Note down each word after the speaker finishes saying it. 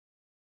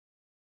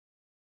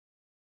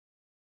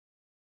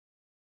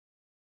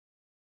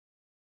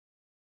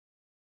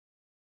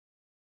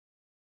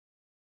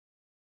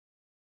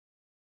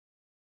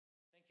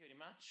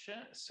much.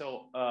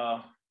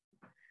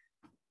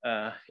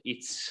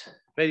 It's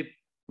very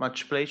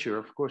much pleasure,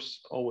 of course,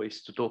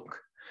 always to talk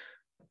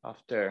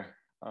after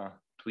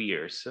 2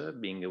 years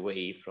being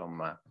away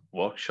from a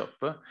workshop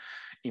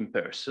in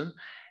person.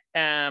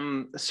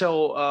 Here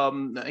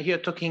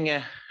talking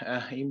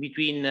in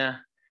between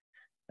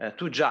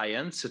two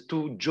giants,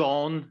 two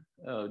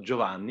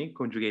Giovanni,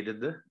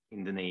 conjugated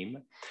in the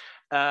name.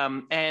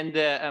 I'm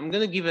going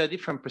to give a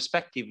different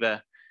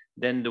perspective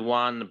than the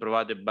one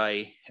provided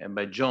by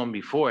John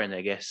before, and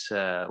I guess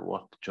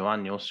what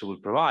Giovanni also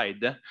will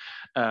provide,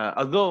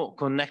 although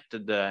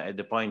connected at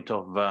the point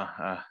of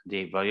the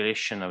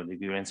evaluation of the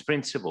equivalence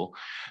principle.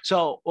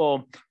 So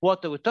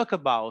what I will talk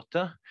about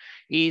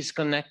is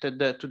connected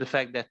to the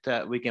fact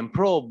that we can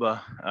probe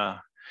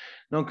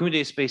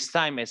non-commutative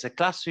space-time as a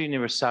class of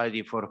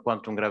universality for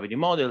quantum gravity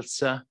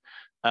models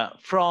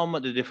from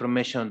the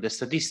deformation of the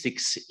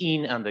statistics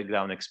in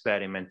underground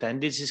experiment.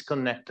 And this is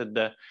connected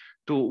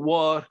to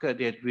work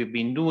that we've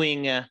been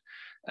doing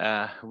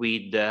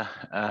with the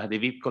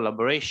VIP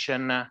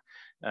collaboration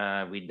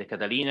with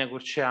Catalina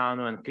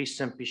Gurciano and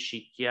Christian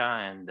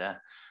Piscicchia and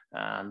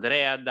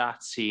Andrea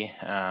Dazzi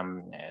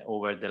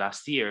over the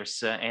last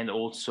years, and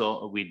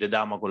also with the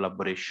DAMA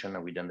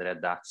collaboration with Andrea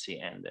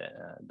Dazzi and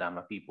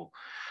DAMA people.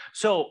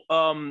 So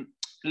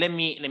let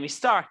me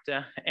start,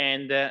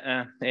 and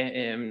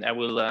I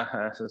will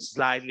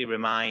slightly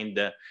remind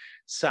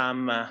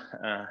some,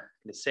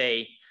 let's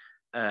say,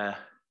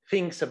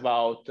 things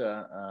about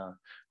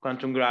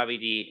quantum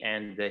gravity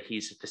and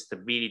his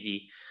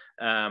testability.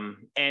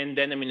 And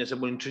then, I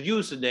will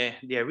introduce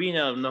the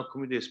arena of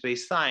non-commutative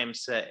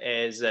space-times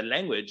as a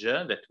language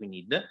that we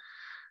need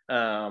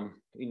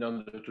in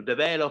order to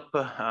develop,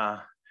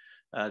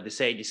 let's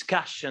say,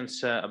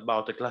 discussions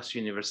about a class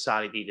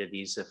universality that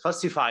is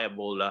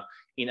falsifiable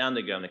in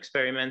underground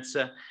experiments.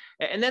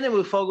 And then I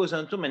will focus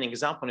on two main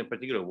examples, in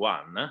particular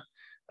one,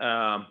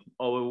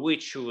 over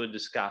which we will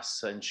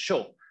discuss and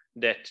show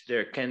that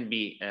there can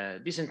be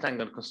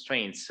disentangled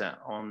constraints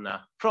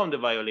from the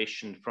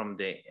violation, from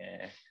the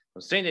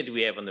constraint that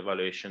we have on the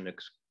violation of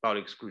Pauli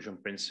exclusion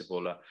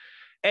principle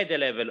at the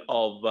level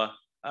of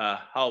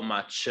how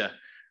much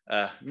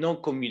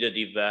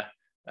non-commutative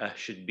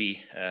should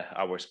be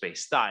our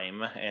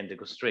space-time, and the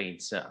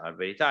constraints are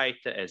very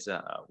tight, as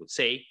I would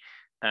say,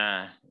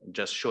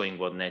 just showing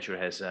what nature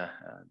has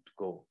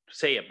to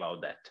say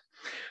about that.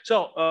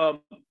 So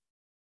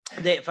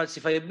the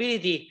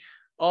falsifiability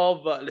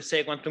of, let's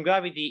say, quantum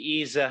gravity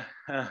is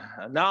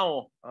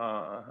now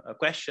a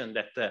question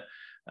that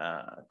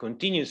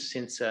continues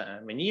since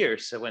many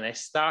years. When I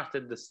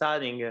started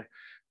studying,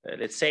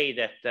 let's say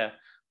that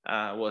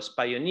was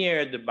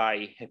pioneered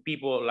by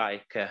people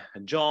like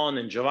John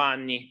and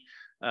Giovanni,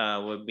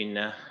 who have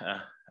been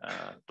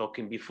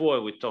talking before,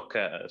 we talk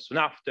soon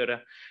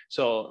after.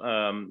 So,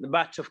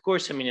 but of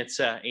course, it's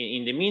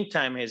in the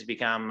meantime has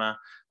become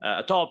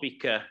a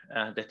topic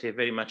that is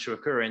very much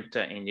recurrent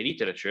in the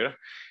literature.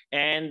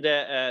 And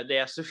the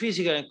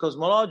astrophysical and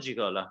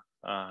cosmological,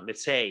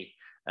 let's say,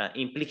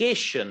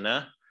 implication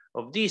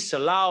of this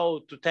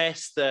allow to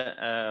test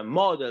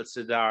models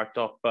that are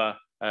top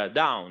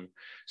down.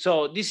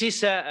 So this is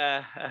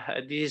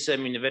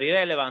very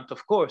relevant,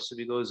 of course,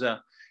 because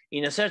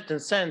in a certain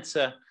sense,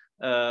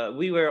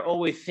 we were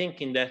always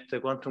thinking that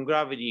quantum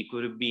gravity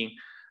could be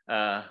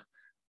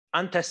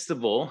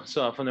untestable.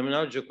 So a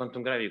phenomenology of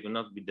quantum gravity could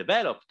not be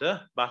developed,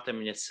 but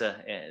it's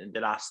the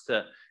last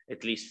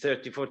at least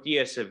 30, 40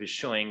 years of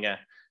showing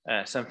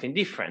something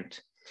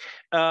different.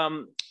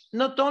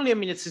 Not only,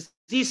 it's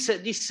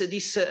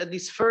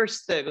this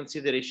first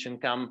consideration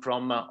come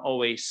from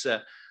always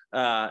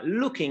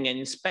looking and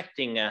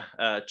inspecting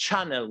a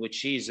channel,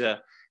 which is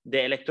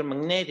the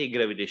electromagnetic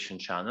gravitation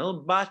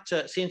channel. But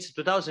since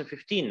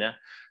 2015,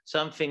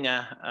 something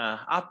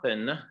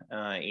happened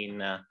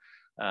in,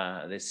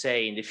 let's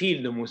say, in the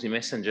field of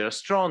multi-messenger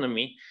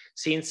astronomy,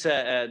 since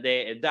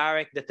the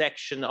direct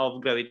detection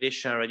of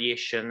gravitational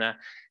radiation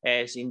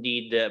has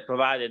indeed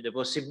provided the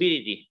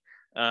possibility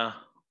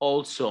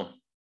also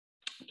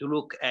to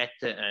look at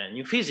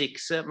new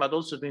physics, but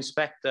also to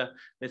inspect,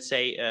 let's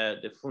say,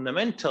 the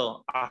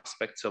fundamental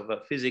aspects of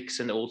physics,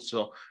 and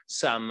also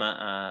some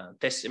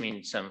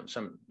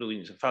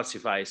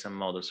falsify some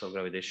models of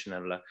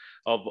gravitational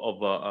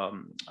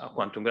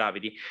quantum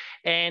gravity.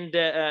 And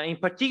in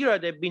particular,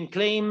 there have been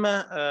claims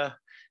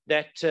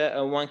that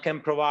one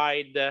can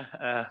provide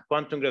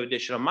quantum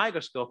gravitational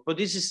microscope, but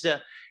this is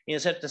in a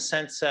certain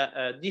sense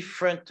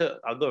different,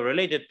 although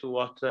related to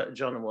what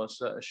John was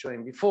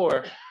showing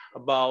before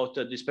about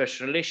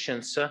dispersion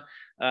relations.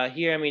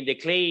 Here, the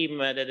claim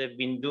that have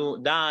been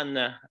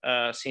done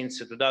since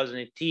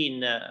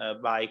 2018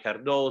 by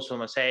Cardoso,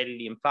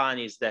 Maselli, and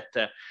Pani is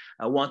that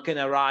one can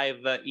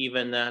arrive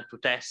even to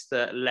test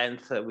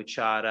length which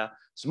are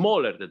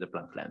smaller than the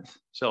Planck length.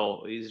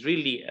 So it's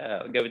really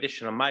a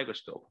gravitational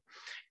microscope.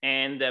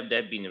 And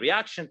there have been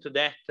reaction to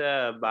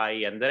that by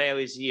Andrea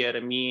is here,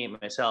 me,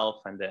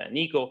 myself, and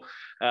Nico.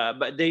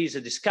 But there is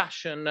a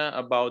discussion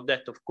about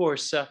that, of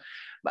course.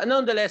 But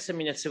nonetheless, I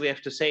mean, we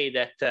have to say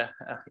that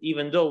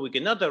even though we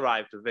cannot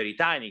arrive to very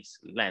tiny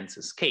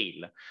length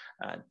scale,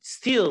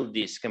 still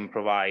this can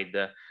provide,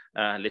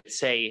 let's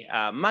say,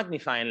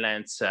 magnifying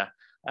lens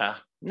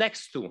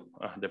next to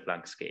the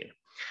Planck scale.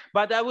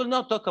 But I will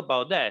not talk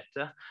about that.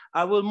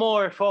 I will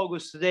more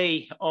focus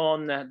today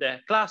on the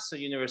class of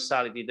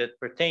universality that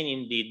pertain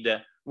indeed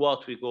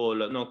what we call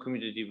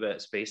non-commutative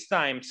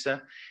space-times,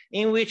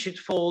 in which it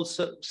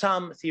falls,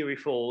 some theory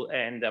fall,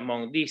 and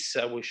among these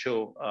I will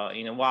show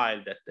in a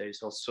while that there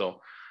is also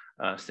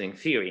string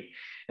theory.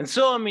 And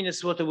so, I mean,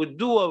 it's what I would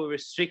do. I will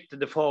restrict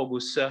the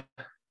focus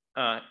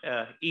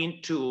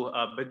into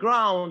a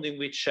background in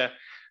which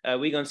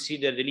we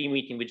consider the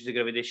limit in which the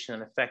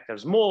gravitational effects are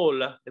small,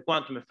 the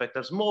quantum effects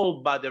are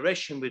small, but the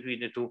ratio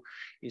between the two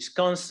is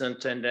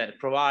constant and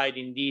provide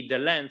indeed the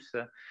length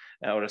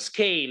or a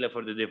scale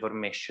for the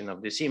deformation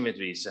of the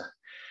symmetries.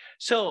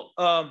 So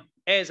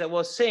as I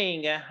was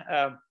saying,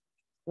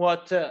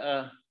 what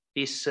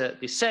this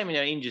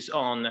seminar hinges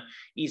on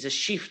is a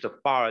shift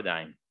of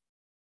paradigm.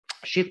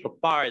 Shift of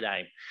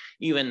paradigm,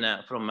 even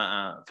from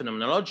a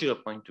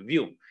phenomenological point of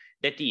view.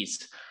 That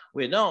is,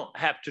 we don't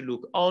have to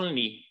look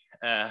only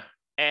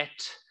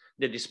at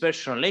the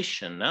dispersion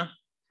relation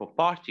for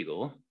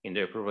particle in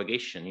their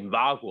propagation in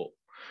vacuum,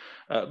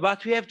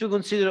 but we have to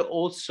consider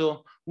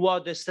also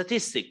what the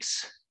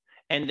statistics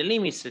and the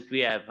limits that we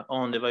have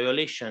on the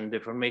violation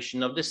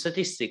deformation of the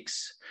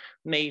statistics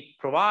may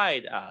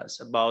provide us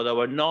about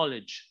our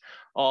knowledge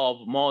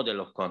of model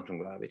of quantum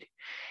gravity.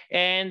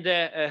 And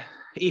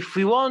if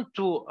we want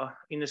to,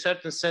 in a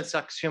certain sense,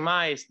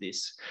 axiomize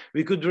this,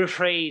 we could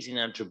rephrase in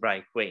an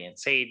algebraic way and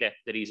say that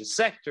there is a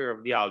sector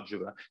of the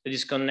algebra that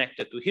is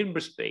connected to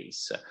Hilbert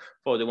space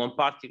for the one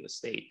particle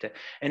state.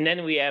 And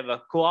then we have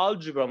a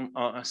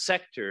coalgebra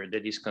sector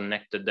that is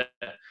connected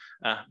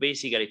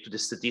basically to the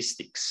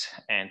statistics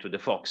and to the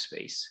Fock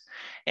space.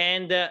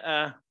 And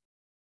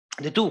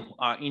the two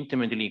are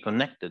intimately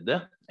connected,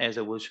 as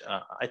I was,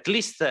 at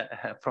least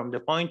from the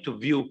point of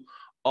view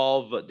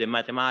of the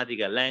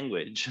mathematical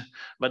language.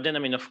 But then, I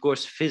mean, of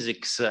course,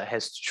 physics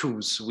has to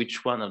choose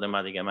which one of the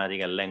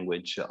mathematical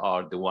language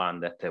are the one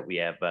that we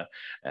have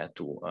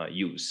to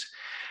use.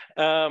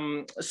 Let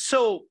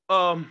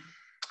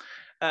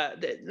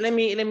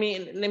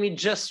me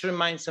just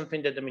remind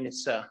something that, I mean,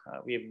 it's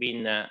we have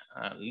been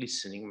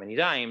listening many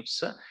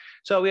times.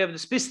 So we have the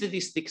space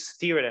statistics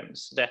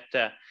theorems that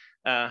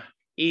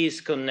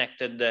is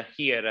connected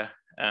here,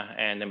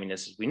 and I mean,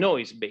 as we know,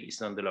 is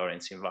based on the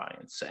Lorentz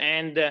invariance.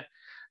 And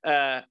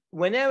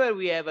whenever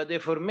we have a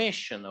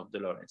deformation of the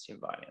Lorentz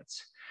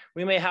invariance,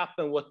 we may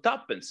happen what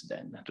happens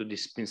then to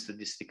this spin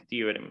statistic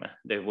theorem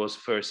that was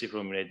first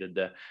formulated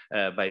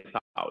by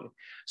Pauli.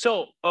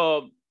 So,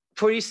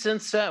 for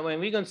instance, when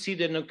we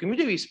consider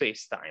non-commutative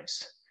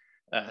space-times,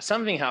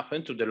 something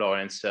happened to the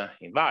Lorentz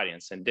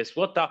invariance, and that's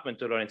what happened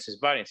to Lorentz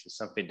invariance is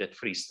something that,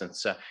 for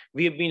instance,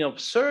 we have been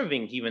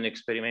observing even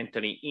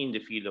experimentally in the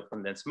field of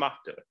condensed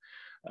matter.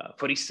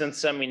 For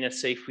instance, I mean, let's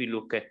say if we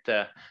look at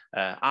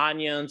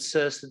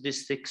anions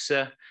statistics,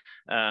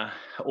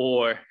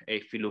 or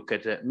if we look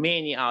at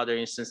many other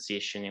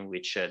instantiations in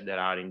which there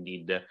are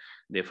indeed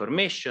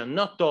deformation,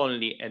 not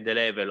only at the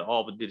level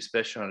of the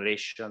dispersion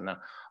relation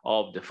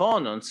of the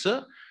phonons,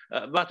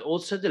 but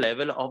also at the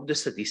level of the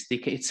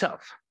statistic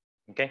itself.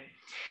 Okay,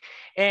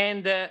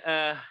 and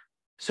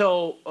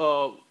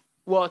so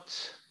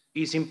what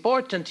is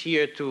important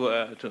here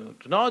to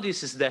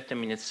notice is that, I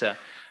mean, it's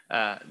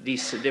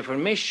this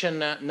deformation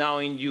now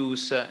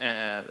induce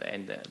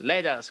and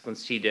let us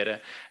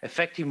consider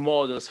effective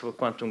models for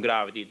quantum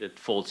gravity that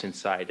falls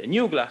inside a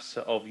new class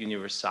of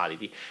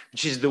universality,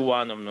 which is the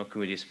one of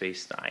non-commutative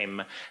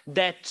space-time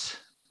that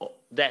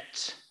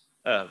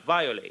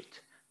violate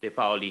the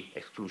Pauli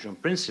exclusion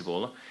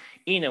principle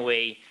in a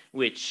way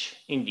which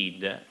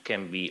indeed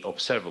can be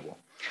observable.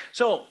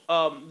 So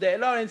the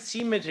Lorentz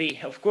symmetry,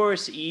 of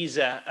course, is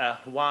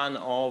one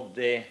of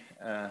the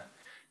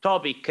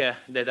topics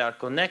that are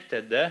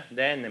connected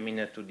then, I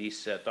mean, to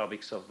these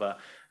topics of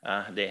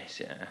the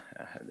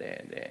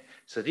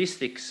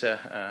statistics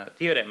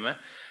theorem,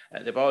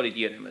 the Pauli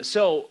theorem.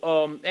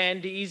 So,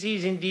 and it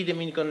is indeed, I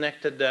mean,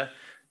 connected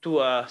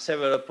to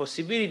several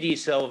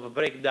possibilities of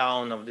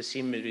breakdown of the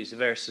symmetries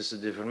versus the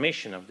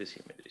deformation of the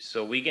symmetries.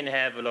 So we can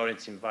have a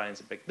Lorentz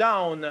invariance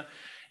breakdown,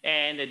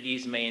 and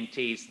this may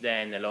entail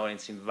then a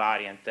Lorentz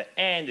invariant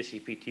and the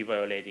CPT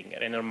violating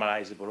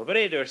renormalizable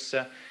operators.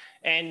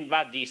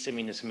 But this, I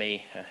mean, this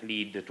may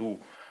lead to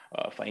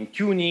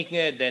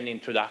fine-tuning, then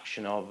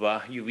introduction of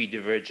UV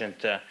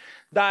divergent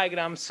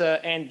diagrams,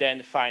 and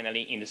then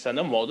finally in the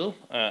standard model,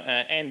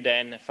 and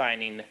then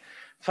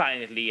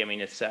finally, I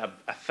mean, it's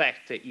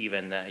affect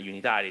even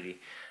unitarity.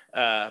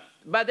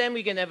 But then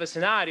we can have a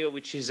scenario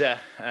which is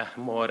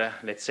more,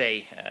 let's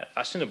say,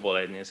 fashionable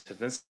in a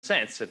certain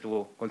sense,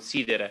 to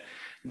consider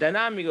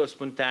dynamic or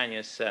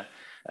spontaneous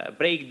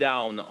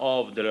breakdown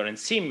of the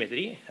Lorentz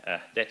symmetry.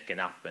 That can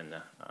happen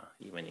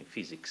even in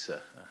physics,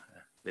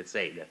 let's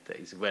say, that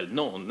is well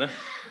known,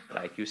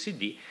 like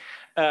UCD.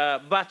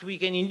 But we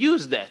can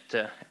induce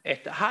that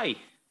at high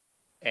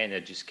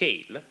energy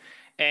scale,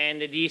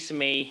 and this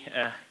may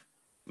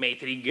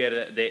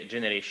trigger the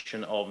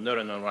generation of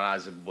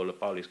non-normalizable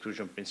Pauli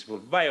exclusion principle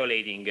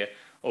violating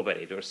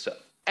operators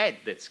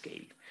at that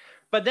scale.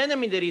 But then, I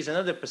mean, there is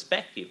another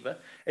perspective,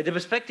 and the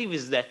perspective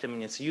is that, I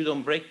mean, you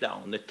don't break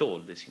down at all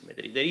the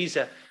symmetry. There is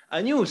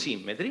a new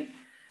symmetry,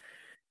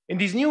 and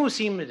this new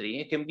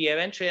symmetry can be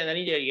eventually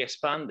analytically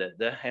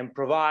expanded and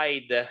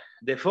provide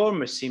the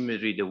former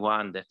symmetry, the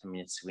one that, I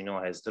mean, we know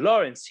as the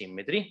Lorentz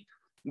symmetry,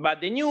 but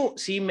the new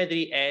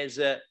symmetry has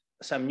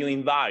some new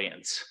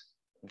invariants.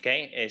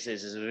 Okay, as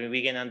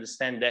we can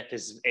understand that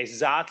as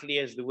exactly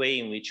as the way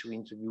in which we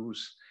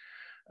introduce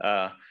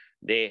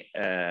the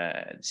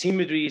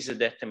symmetries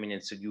that, I mean,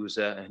 introduce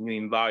new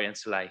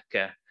invariants like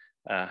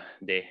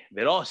the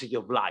velocity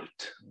of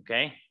light,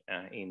 okay,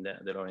 in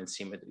the Lorentz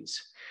symmetries.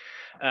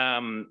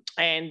 In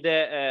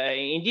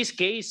this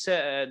case,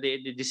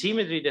 the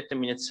symmetry that, I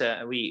mean,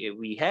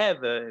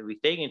 we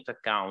take into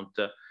account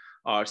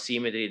are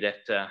symmetry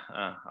that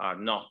are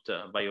not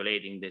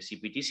violating the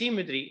CPT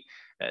symmetry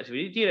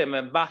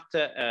theorem, but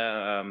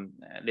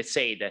let's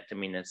say that, I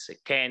mean, it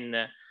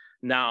can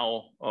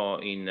now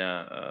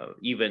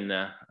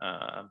even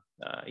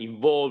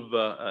involve,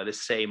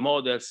 let's say,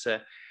 models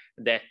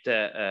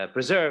that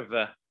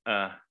preserve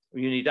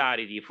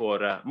unitarity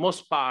for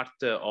most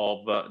part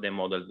of the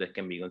model that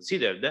can be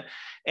considered.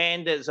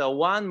 And so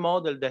one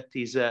model that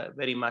is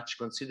very much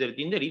considered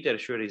in the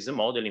literature is a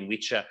model in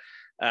which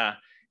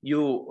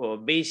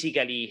you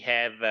basically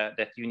have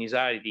that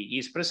unitarity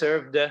is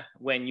preserved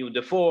when you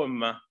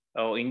deform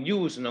or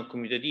induce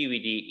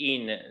non-commutativity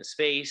in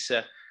space,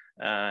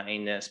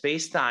 in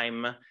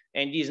space-time,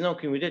 and this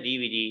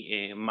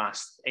non-commutativity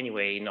must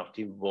anyway not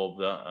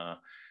involve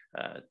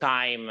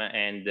time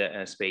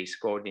and space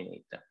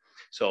coordinate.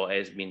 So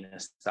has been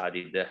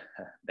studied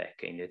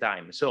back in the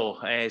time. So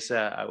as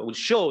I will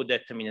show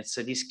that, I mean,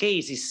 this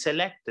case is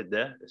selected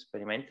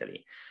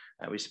experimentally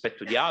with respect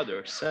to the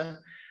others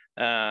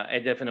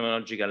at the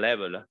phenomenological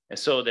level,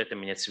 so that, I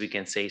mean, we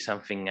can say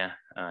something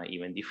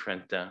even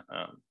different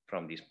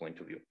from this point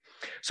of view.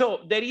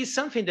 So there is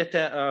something that,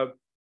 that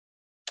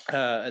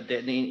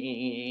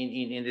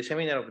in the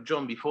seminar of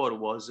John before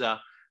was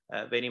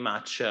very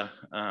much,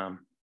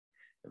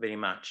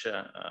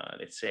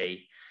 let's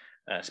say,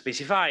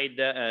 specified,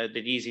 that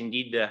is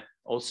indeed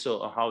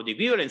also how the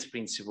equivalence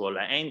principle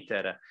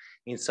enter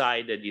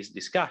inside this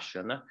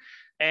discussion.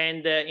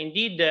 And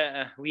indeed,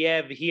 we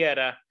have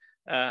here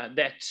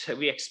that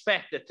we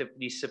expect that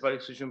this Pauli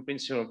exclusion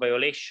principle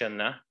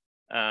violation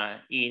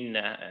in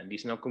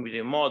this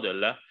non-commutative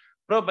model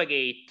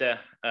propagate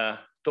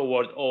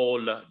toward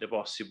all the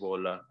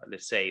possible,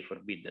 let's say,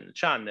 forbidden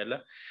channel.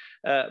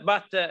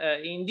 But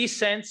in this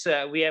sense,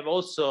 we have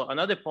also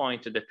another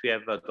point that we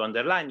have to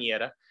underline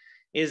here,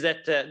 is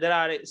that there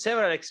are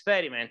several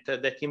experiments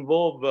that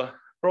involve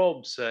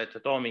probes at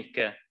atomic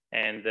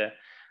and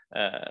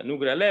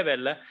nuclear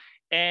level,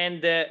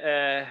 and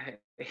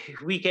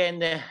we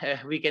can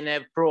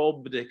have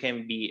probe that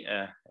can be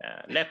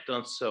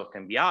leptons or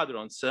can be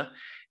hadrons,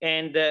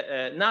 and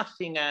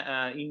nothing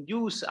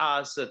induces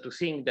us to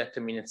think that, I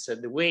mean, it's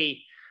the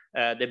way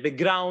the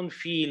background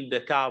field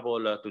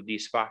couple to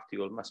this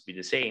particle must be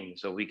the same.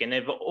 So we can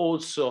have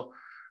also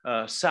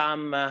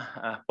some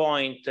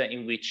point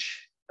in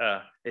which,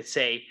 let's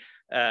say,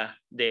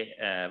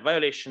 the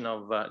violation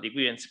of the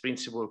equivalence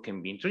principle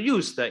can be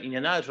introduced in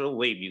a natural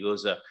way,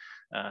 because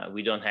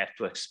we don't have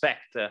to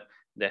expect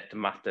that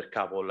matter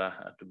couple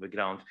to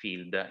background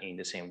field in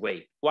the same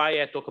way.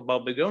 Why I talk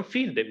about background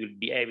field, that will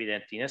be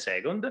evident in a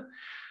second.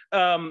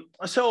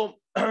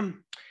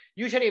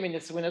 Usually, I mean,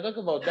 when I talk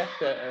about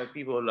that,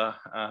 people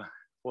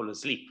fall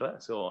asleep.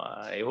 So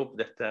I hope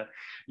that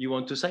you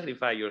want to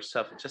sacrifice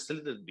yourself just a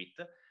little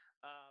bit.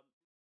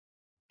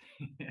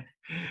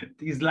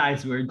 These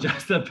slides were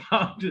just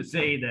about to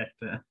say that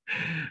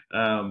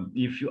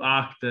if you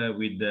act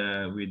with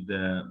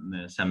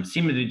some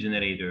symmetry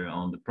generator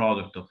on the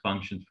product of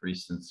functions, for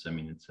instance, I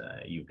mean,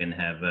 you can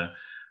have a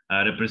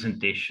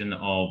representation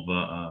of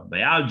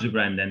by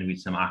algebra, and then with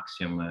some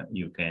axiom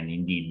you can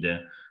indeed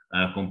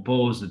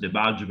compose the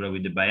algebra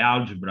with the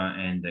bialgebra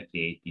and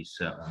create this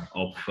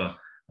off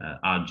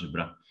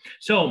algebra.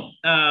 So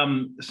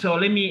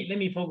let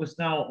me focus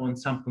now on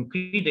some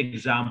concrete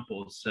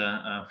examples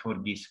for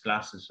these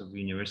classes of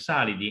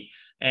universality.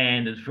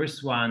 And the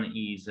first one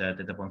is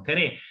theta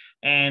Poincare,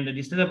 and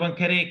this theta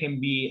Poincare can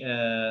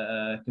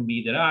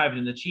be derived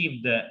and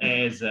achieved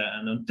as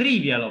a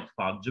non-trivial of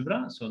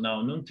algebra. So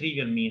now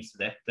non-trivial means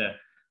that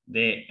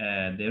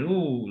the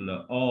rule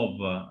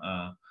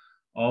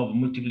of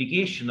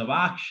multiplication of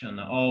action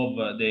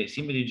of the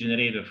symmetry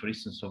generator, for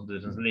instance, of the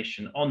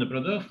translation on the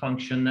product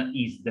function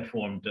is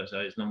deformed, so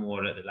it's no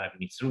more the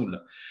Leibniz rule.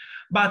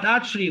 But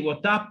actually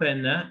what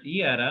happened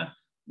here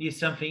is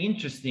something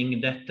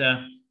interesting, that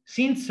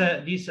since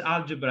this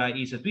algebra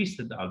is a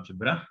twisted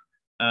algebra,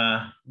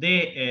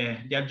 the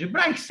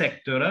algebraic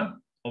sector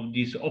of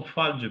this off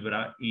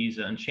algebra is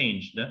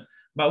unchanged,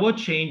 but what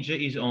changed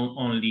is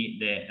only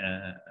the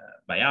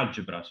by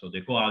algebra, so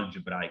the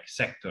co-algebraic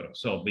sector.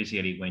 So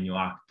basically when you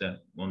act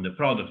on the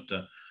product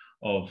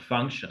of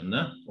function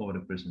or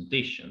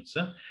representations.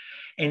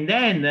 And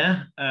then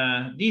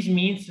this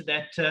means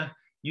that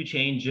you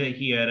change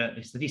here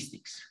the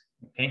statistics,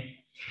 okay?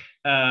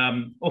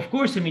 Of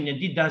course, I mean,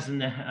 it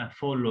doesn't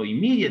follow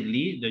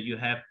immediately that you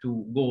have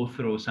to go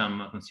through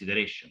some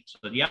considerations.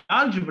 So the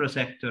algebra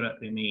sector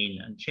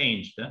remain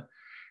unchanged.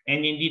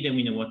 And indeed, I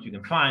mean, what you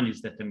can find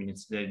is that, I mean,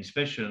 it's the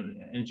dispersion,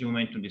 energy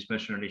momentum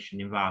dispersion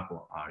relation in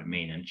vacuum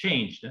remain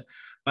unchanged.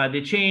 But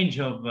the change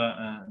of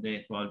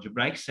the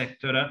algebraic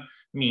sector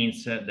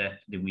means that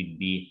there will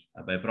be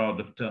a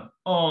byproduct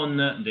on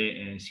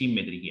the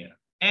symmetry here.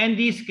 And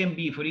this can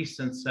be, for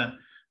instance,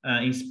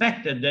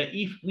 inspected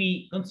if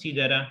we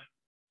consider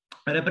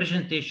a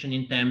representation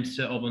in terms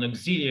of an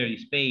auxiliary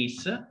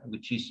space,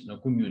 which is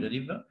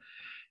commutative,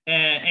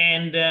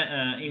 and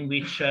in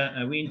which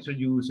we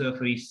introduce,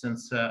 for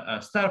instance, a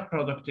star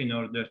product in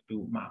order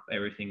to map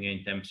everything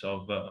in terms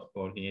of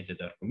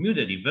coordinated or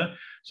commutative.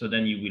 So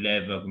then you will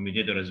have a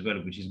commutator as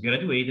well, which is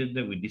graduated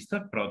with this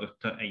star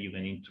product, and you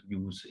can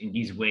introduce in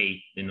this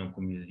way the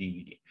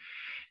non-commutativity.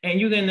 And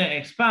you can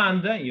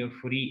expand your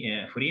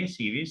Fourier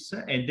series,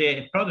 and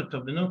the product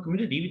of the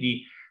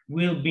non-commutativity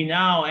will be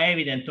now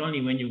evident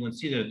only when you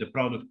consider the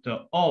product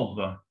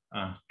of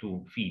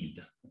two fields.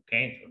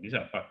 Okay, so these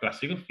are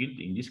classical field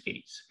in this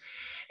case.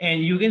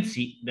 And you can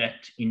see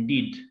that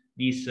indeed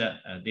this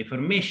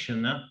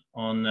deformation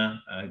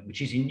on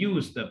which is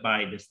induced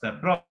by the star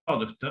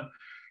product,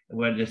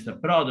 where the star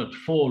product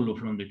follow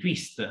from the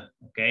twist,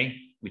 okay,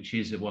 which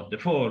is what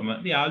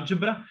deform the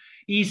algebra,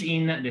 is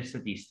in the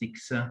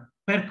statistics,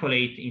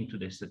 percolate into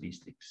the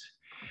statistics.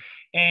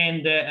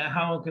 And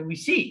how can we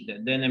see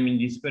that then, I mean,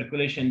 this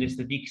percolation, the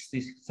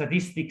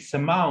statistics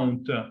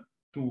amount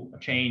to a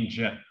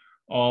change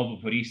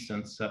of, for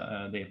instance,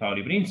 the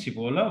Pauli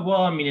principle?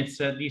 Well, I mean,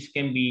 this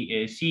can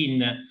be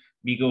seen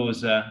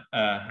because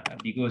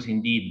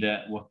indeed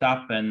what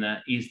happened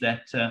is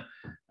that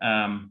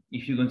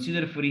if you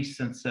consider, for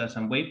instance,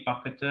 some wave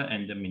packet,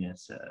 and I mean,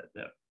 it's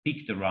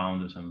picked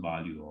around some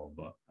value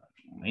of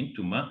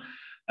momentum,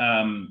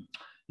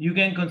 you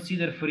can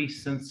consider, for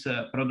instance,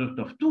 product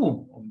of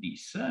two of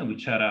these,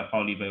 which are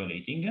Pauli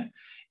violating,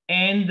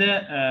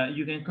 and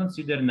you can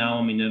consider now,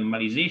 I mean,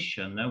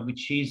 normalization,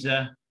 which is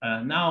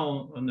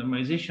now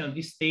normalization of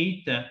this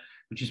state,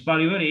 which is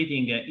Pauli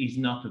violating, is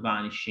not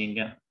vanishing.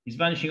 It's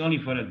vanishing only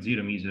for a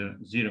zero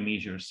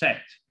measure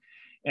set.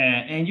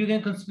 And you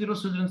can consider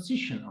also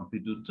transition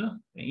amplitude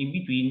in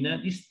between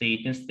this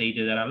state and state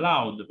that are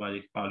allowed by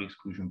the Pauli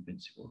exclusion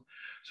principle.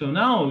 So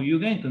now you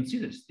can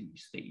consider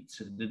these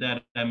states that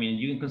are, I mean,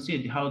 you can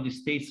consider how the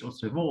states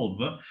also evolve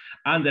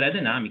under a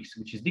dynamics,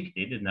 which is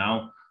dictated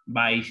now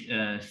by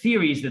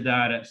theories that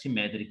are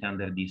symmetric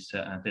under these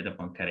theta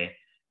Poincare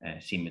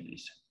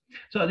symmetries.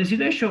 So the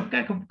situation of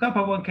kappa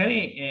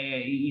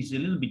Poincare is a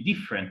little bit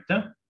different,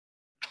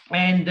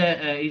 and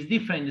is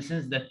different in the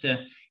sense that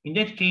in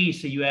that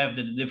case, you have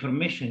the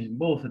deformation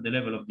both at the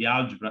level of the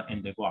algebra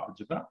and the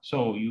coalgebra.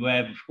 So you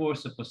have, of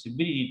course, a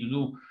possibility to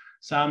do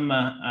some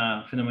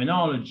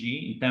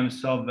phenomenology in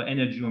terms of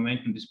energy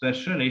momentum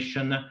dispersion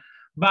relation,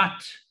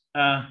 but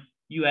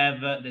you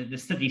have the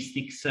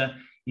statistics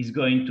is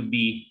going to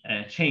be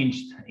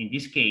changed in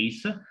this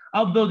case,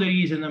 although there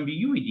is an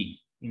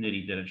ambiguity in the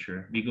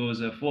literature,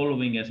 because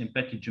following a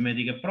symplectic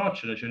geometric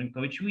approach,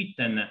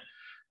 Cherenkovich-Witten,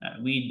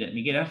 with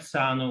Michele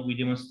Arzano, we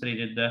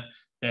demonstrated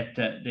that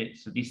the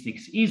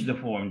statistics is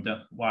deformed,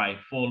 while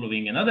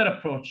following another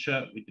approach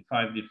with the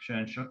 5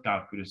 differential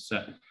calculus,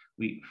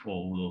 we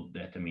follow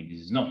that, I mean,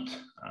 this is not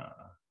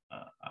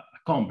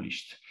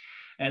accomplished.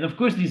 And of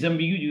course, this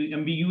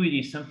ambiguity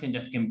is something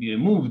that can be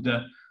removed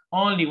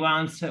only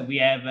once we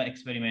have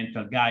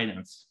experimental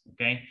guidance,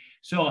 okay?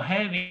 So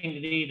having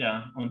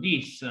data on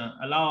this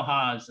allow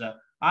us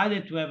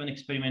either to have an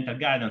experimental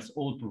guidance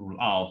or to rule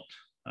out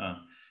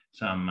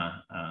some,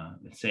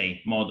 let's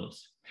say,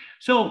 models.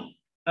 So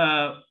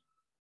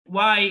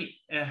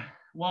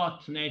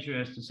what nature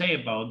has to say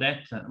about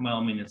that? Well,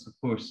 I mean, it's of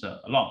course a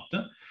lot.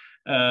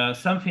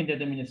 Something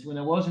that, I mean, when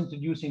I was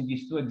introducing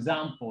these two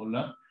examples,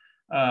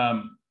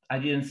 I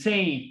didn't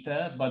say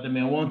it, but I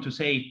mean, I want to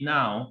say it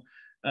now.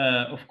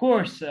 Of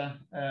course,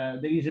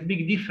 there is a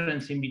big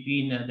difference in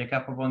between the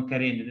kappa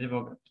Poincare and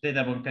the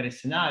theta Poincare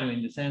scenario,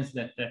 in the sense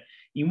that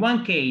in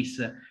one case,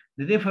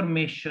 the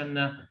deformation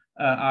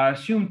are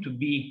assumed to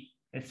be,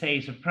 let's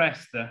say,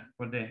 suppressed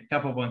for the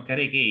kappa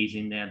Poincare case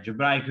in the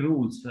algebraic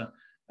rules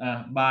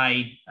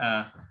by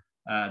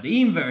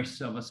the inverse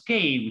of a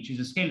scale, which is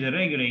a scale that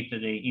regulates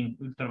the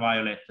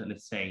ultraviolet,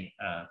 let's say,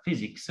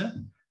 physics,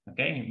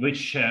 okay,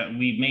 which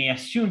we may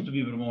assume to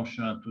be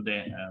proportional to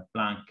the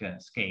Planck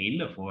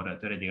scale for a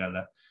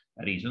theoretical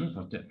reason,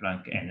 for the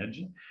Planck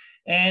energy.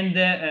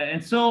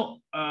 And so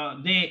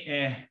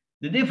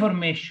the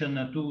deformation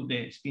to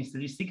the spin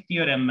statistic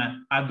theorem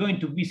are going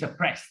to be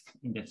suppressed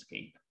in that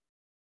scale.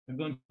 They're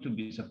going to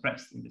be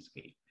suppressed in the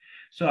scale.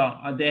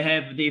 So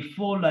they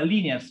follow a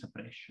linear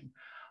suppression.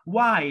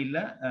 while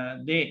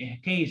the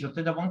case of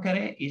theta 1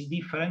 Carré is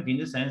different in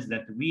the sense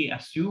that we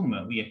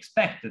assume, we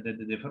expect that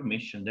the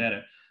deformation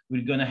there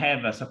we're going to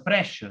have a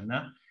suppression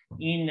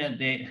in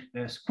the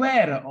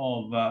square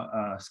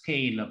of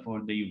scale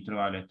for the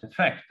ultraviolet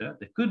effect.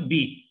 That could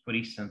be, for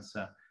instance,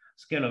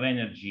 scale of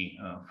energy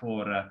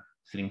for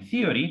string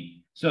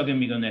theory. So it can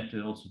be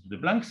connected also to the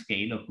Planck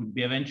scale, or could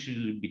be eventually a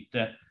little bit,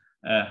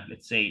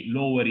 let's say,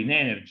 lower in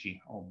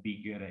energy or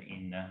bigger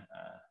in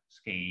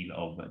scale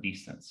of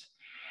distance.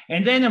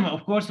 And then,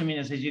 of course, I mean,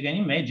 as you can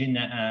imagine,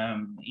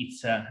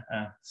 it's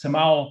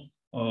somehow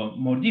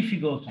more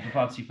difficult to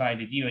falsify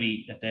the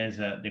theory that has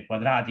the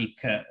quadratic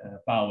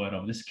power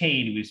of the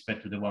scale with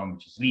respect to the one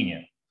which is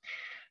linear.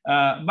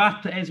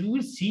 But as we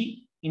will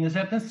see, in a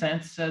certain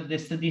sense, the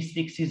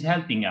statistics is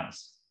helping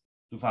us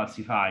to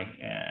falsify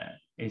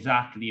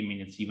exactly, I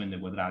mean, it's even the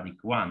quadratic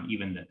one,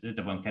 even the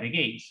theta 1 Carré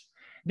case,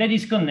 that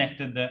is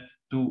connected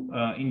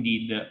to,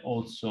 indeed,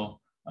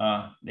 also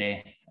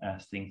the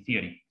string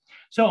theory.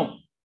 So,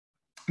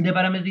 the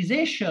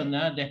parameterization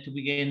that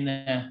we can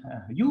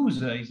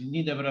use is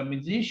indeed a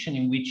parameterization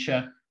in which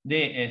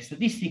the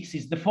statistics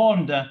is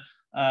deformed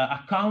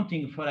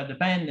accounting for a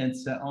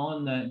dependence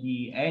on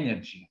the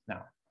energy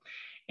now.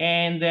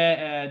 And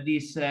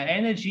this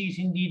energy is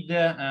indeed,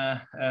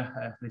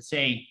 let's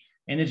say,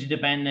 energy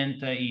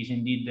dependent is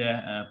indeed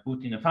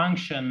put in a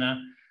function,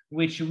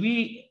 which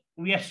we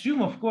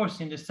assume, of course,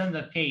 in the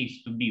standard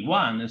case to be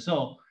 1.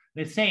 So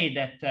let's say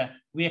that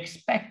we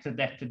expect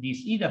that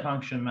this eta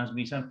function must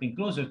be something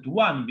closer to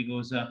 1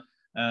 because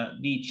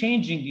the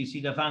changing this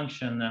eta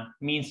function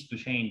means to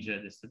change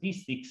the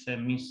statistics,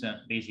 means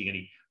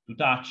basically to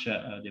touch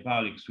the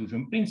Pauli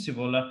exclusion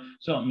principle.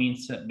 So it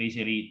means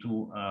basically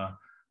to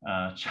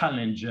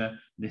challenge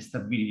the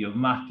stability of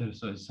matter.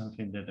 So it's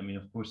something that, I mean,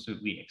 of course,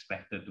 we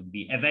expect to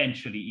be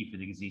eventually, if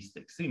it exists,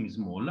 extremely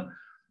small.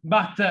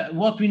 But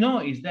what we know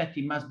is that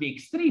it must be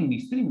extremely,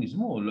 extremely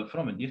small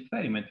from the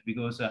experiment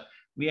because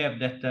we have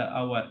that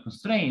our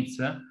constraints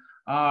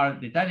are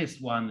the tightest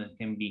one that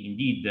can be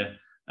indeed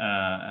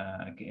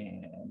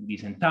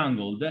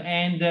disentangled,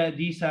 and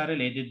these are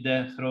related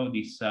through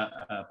this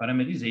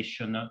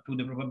parameterization to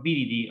the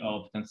probability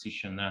of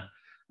transition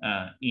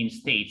in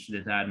states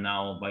that are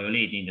now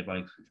violating the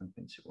Pauli exclusion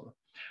principle.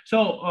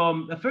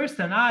 So the first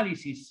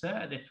analysis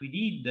that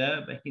we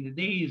did back in the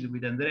days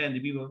with Andrea and the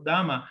people of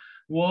Dama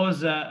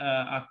was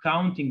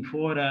accounting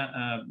for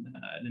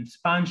an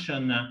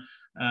expansion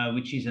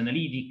which is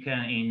analytic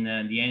in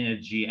the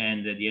energy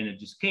and the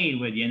energy scale,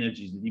 where the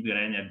energy is the typical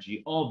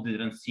energy of the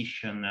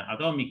transition,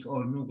 atomic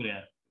or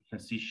nuclear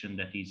transition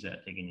that is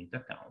taken into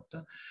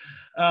account.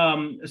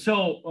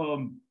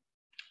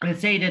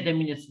 Let's say that, I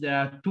mean, there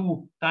are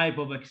two types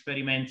of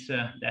experiments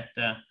that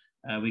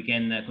we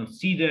can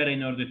consider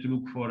in order to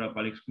look for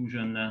Pauli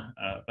exclusion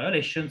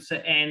violations,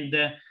 and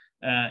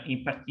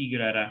in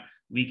particular,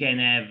 we can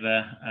have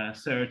a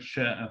search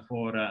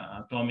for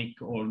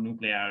atomic or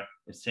nuclear,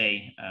 let's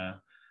say,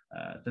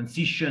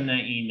 transition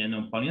in a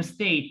non-Paulian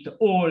state,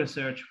 or a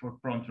search for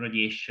prompt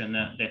radiation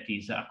that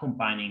is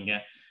accompanying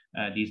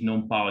these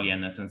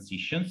non-Paulian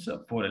transitions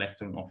for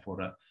electron or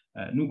for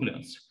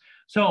nucleons.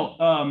 So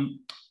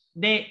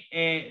the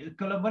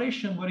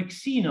collaboration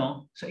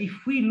Borexino, so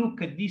if we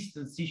look at this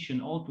transition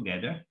all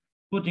together,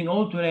 putting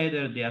all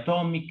together the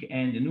atomic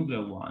and the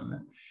nuclear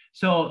one,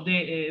 so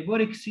the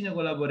Borexino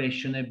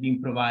collaboration have been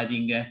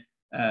providing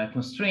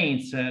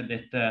constraints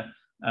that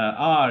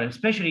are,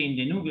 especially in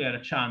the nuclear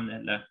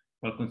channel,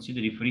 for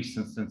considering, for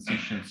instance,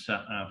 transitions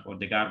for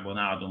the carbon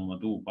atom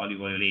to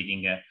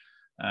polyviolating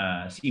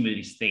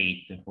symmetry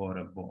state for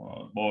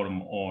Bohr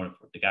or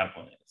for the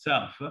carbon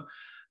itself.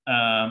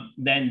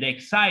 Then the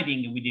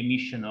exciting with the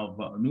emission of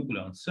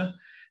nucleons.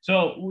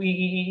 So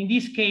in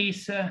this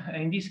case,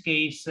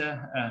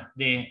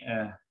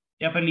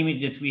 the upper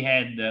limit that we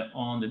had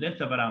on the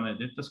delta parameter,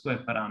 delta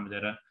square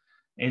parameter,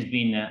 has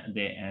been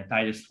the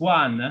tightest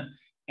one,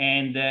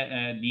 and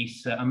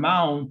this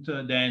amount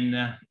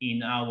then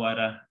in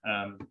our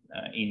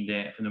in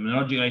the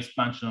phenomenological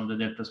expansion of the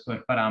delta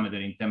square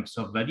parameter in terms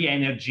of the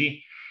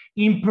energy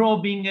in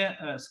probing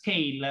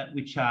scale,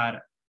 which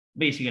are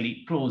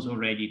basically close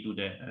already to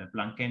the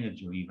Planck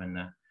energy, or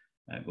even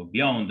go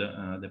beyond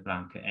the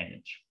Planck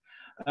energy.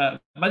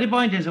 But the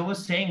point, as I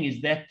was saying, is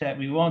that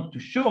we want to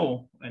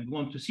show and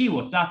want to see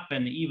what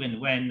happens even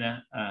when,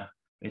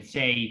 let's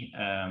say,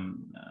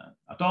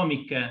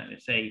 atomic,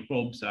 let's say,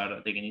 probes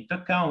are taken into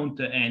account,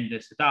 and the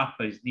setup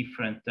is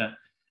different,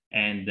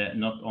 and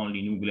not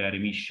only nuclear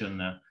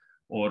emission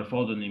or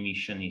photon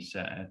emission is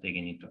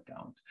taken into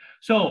account.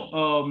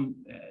 So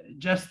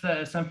just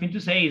something to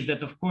say is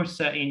that, of course,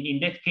 in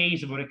that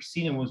case,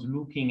 Borexino was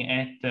looking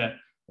at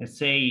let's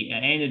say,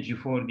 energy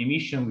for the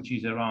emission, which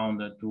is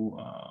around 2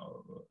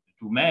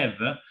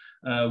 MeV,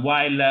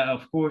 while,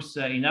 of course,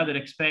 in other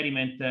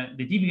experiment,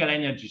 the typical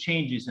energy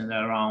changes and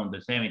around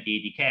 70,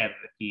 80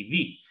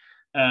 keV.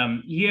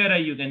 Here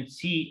you can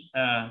see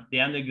the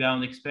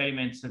underground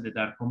experiments that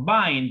are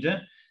combined,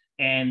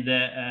 and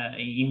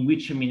in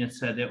which minutes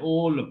they're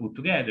all put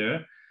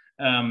together.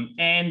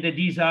 And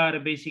these are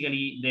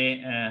basically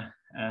the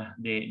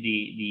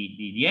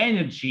the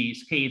energy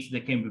scales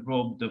that can be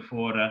probed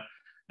for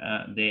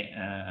the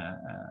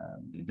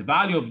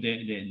value of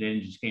the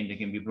energy scale that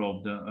can be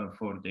probed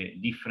for the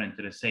different,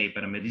 let's say,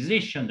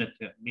 parameterization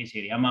that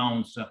basically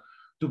amounts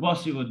to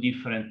possible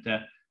different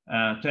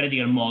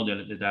theoretical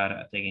models that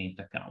are taken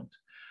into account.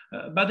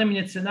 But I mean,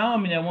 it's now, I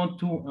mean, I want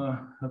to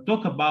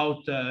talk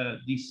about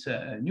these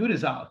new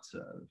results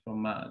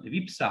from the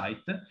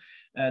website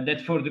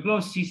that for the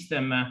closed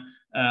system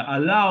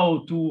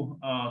allow to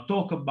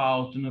talk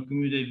about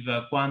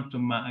non-commutative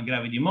quantum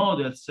gravity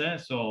models,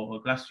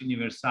 so class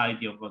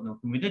universality of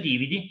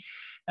non-commutativity,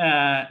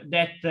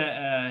 that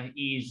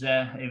is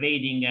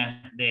evading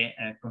the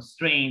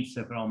constraints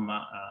from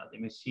the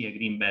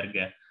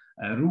Messier-Greenberg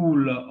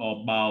rule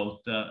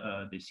about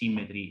the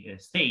symmetry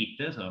state.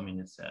 So I mean,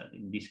 it's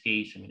in this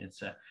case, I mean,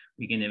 it's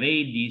we can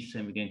evade this,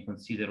 and we can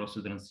consider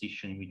also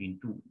transition between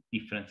two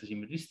different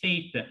symmetry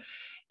states,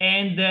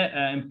 and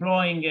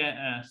employing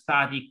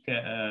static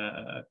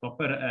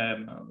copper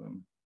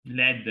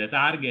lead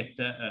target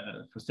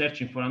for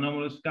searching for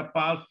anomalous kappa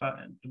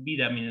alpha to be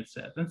the, I mean, it's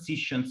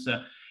transitions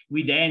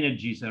with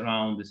energies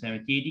around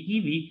 70-80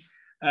 keV.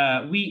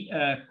 We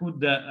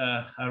could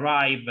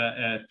arrive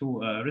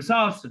to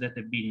results that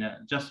have been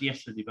just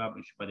yesterday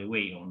published, by the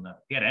way, on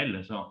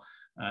PRL. So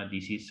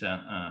this is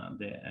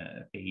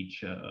the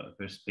page,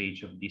 first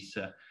page of this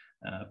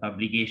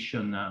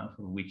publication,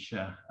 for which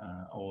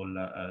all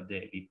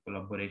the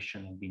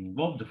collaboration have been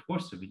involved, of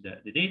course, with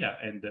the data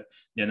and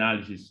the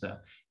analysis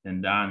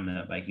and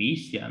done by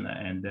Christian,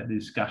 and the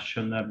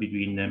discussion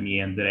between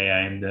me, Andrea,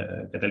 and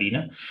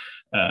Catalina,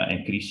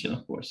 and Christian,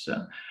 of course.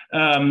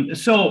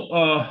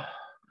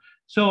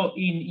 So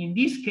in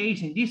this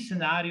case, in this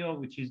scenario,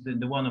 which is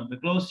the one of the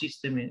closed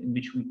system in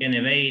which we can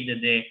evade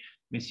the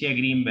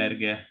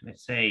Messier-Greenberg,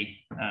 let's say,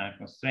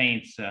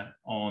 constraints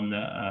on,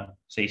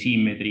 say,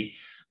 symmetry,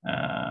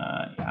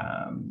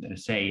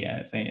 let's say,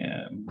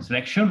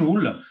 selection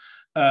rule,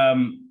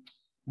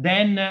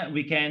 then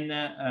we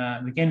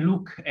can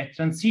look at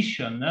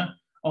transition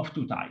of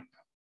two type.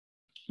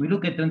 We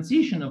look at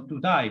transition of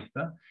two type,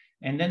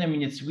 and then, I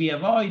mean, we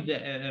avoid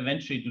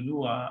eventually to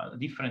do a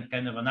different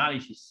kind of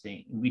analysis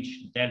in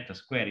which delta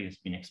square has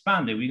been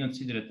expanded. We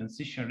consider a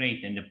transition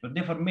rate and the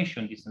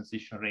deformation of this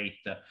transition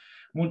rate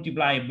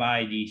multiplied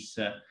by this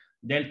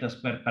delta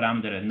square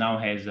parameter that now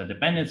has a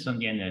dependence on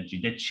the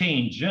energy that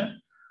change,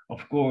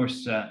 of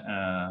course,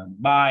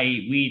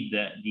 with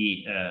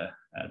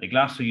the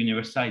class of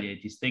universality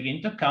that is taken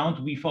into account.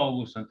 We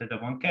focus on theta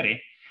Poincaré,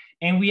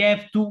 and we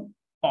have two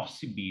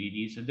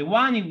possibilities. The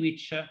one in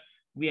which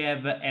we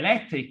have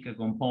electric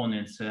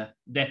components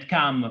that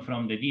come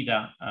from the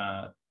theta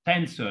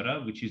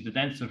tensor, which is the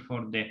tensor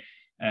for the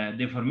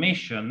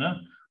deformation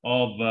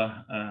of,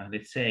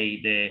 let's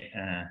say, the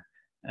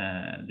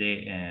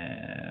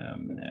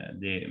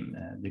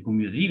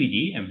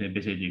commutativity, and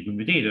basically the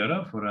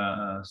commutator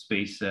for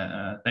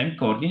space-time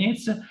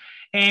coordinates,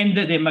 and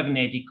the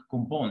magnetic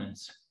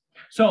components.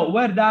 So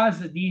where does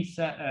these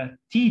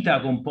theta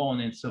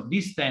components of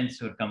this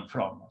tensor come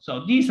from?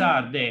 So these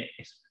are the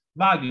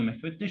vacuum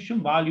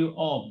expectation value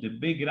of the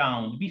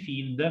background B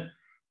field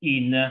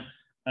in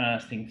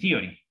string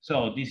theory.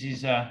 So this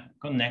is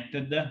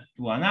connected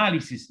to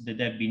analysis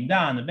that have been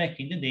done back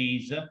in the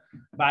days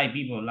by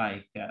people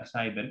like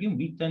Seiberg and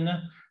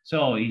Witten.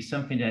 So it's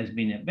something that has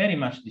been very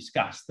much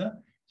discussed.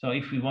 So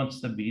if we want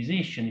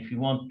stabilization, if we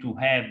want to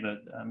have,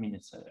 I mean,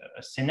 it's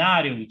a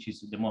scenario which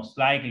is the most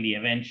likely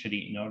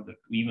eventually, in order to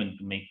even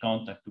to make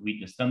contact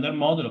with the standard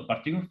model of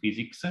particle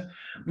physics,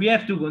 we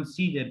have to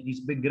consider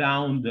this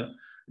background,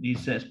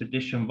 this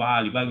expectation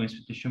value, vacuum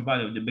expectation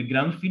value of the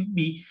background field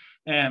B,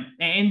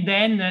 and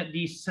then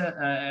this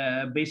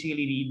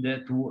basically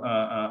lead to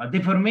a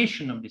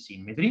deformation of the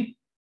symmetry,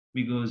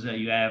 because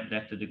you have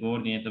that the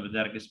coordinate of the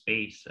dark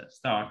space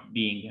start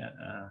being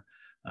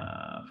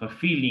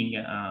fulfilling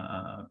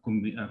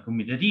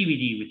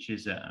commutativity, which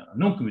is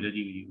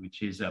non-commutativity,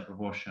 which is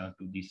proportional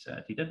to this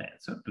theta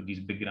tensor, to this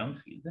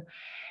background field.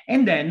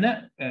 And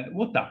then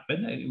what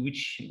happened,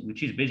 which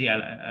is basically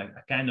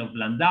a kind of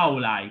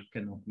Landau-like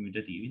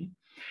non-commutativity.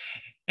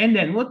 And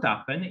then what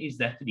happened is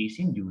that this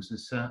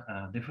induces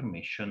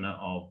deformation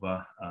of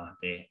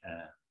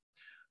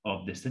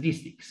the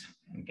statistics.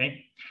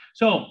 Okay,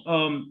 so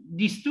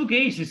these two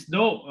cases,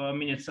 though, are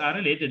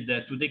related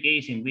to the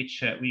case in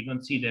which we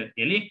consider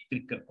the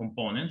electric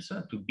components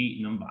to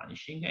be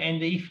non-vanishing,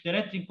 and if the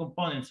electric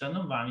components are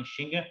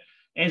non-vanishing,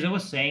 as I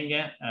was saying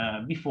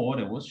before,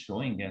 I was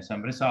showing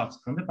some results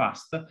from the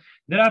past,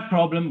 there are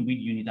problems with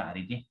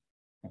unitarity.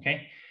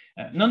 Okay.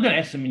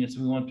 Nonetheless,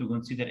 we want to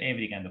consider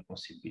every kind of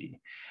possibility.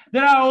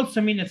 There are also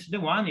the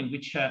one in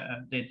which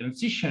the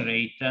transition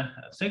rate,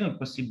 second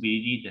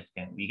possibility that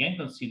we can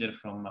consider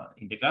from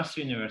in the class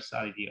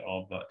universality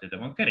of theta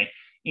Poincaré,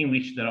 in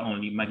which there are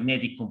only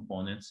magnetic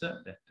components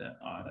that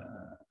are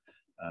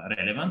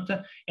relevant.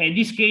 And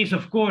this case,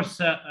 of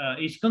course,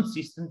 is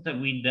consistent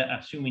with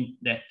assuming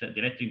that the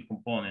electric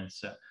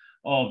components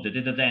of the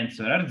theta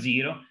tensor are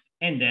 0,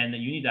 and then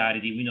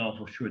unitarity we know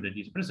for sure that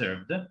is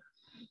preserved.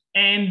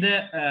 And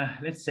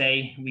let's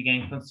say we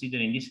can consider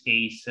in this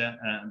case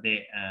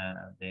the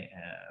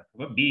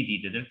probability,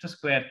 the delta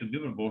square, to be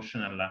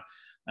proportional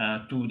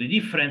to the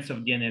difference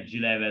of the energy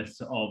levels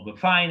of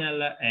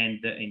final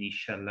and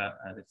initial,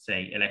 let's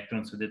say,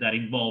 electrons that are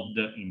involved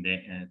in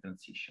the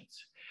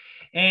transitions.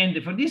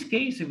 And for this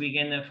case, we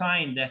can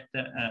find that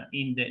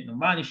in the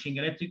non-vanishing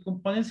electric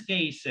components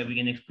case, we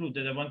can exclude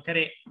the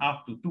Poincare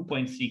up to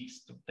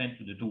 2.6 to 10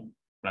 to the 2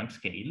 Planck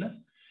scale.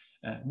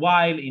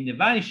 While in the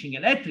vanishing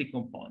electric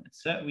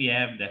components, we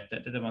have that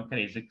the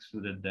Poincare is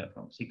excluded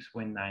from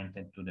 6.9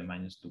 10 to the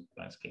 -2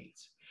 Planck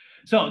scales.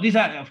 So these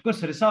are, of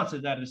course, results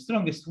that are the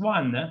strongest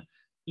one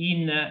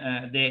in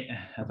the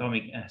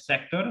atomic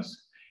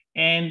sectors,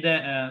 and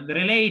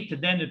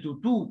relate then to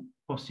two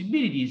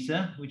possibilities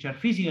which are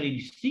physically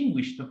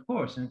distinguished, of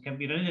course, and can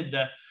be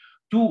related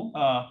to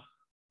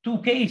two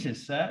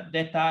cases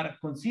that are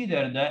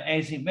considered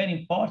as very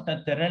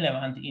important and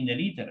relevant in the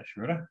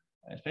literature,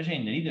 especially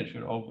in the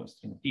literature of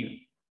string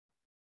theory.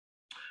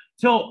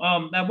 So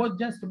I want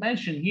just to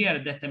mention here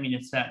that, I mean,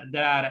 it's,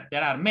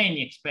 there are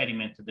many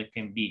experiments that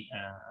can be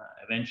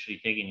eventually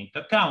taken into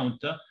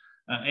account.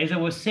 As I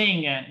was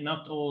saying,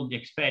 not all the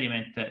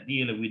experiments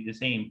deal with the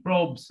same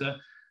probes.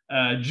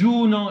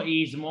 Juno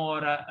is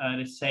more,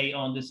 let's say,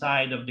 on the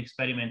side of the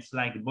experiments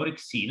like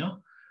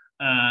Borexino.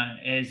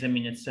 As I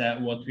mean, it's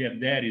what we have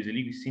there is a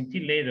liquid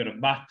scintillator,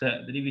 but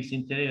the liquid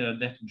scintillator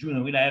that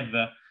Juno will have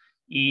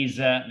is,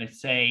 let's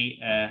say,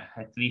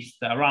 at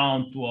least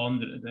around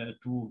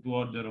 2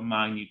 order of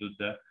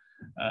magnitude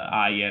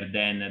higher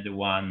than the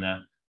one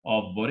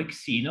of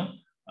Borexino.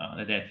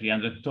 That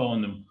 300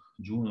 ton,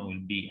 Juno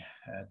will be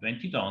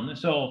 20 ton.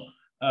 So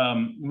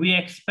we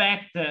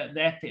expect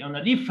that on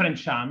a different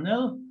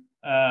channel,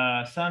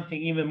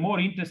 something even more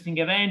interesting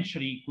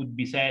eventually could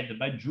be said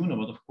by Juno,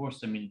 but of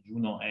course, I mean,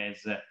 Juno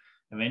has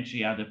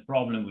eventually had a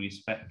problem with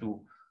respect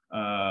to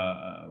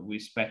or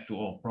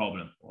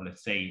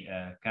let's say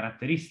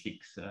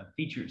characteristics,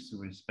 features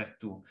with respect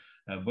to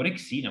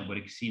Borexino.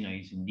 Borexino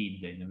is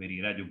indeed in a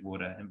very radio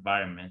poor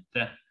environment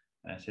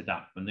set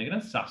up in the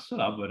Gran Sasso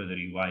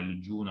laboratory, while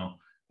Juno,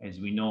 as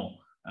we know,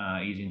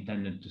 is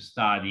intended to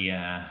study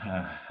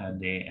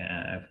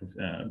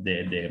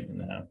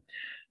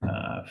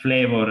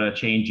flavor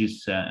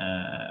changes,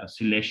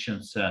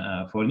 oscillations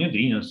for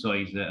neutrinos, so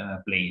is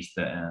placed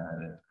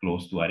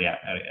close to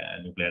a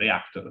nuclear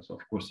reactor. So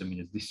of course, I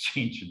mean, this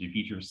change the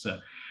features,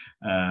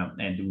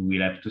 and we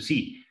will have to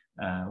see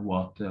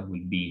what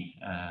will be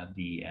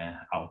the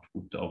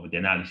output of the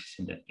analysis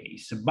in that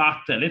case.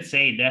 But let's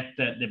say that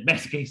the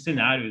best case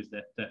scenario is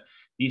that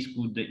this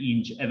could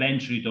inch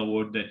eventually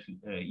toward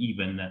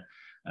even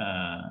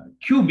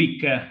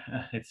cubic,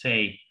 let's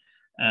say,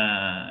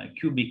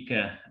 cubic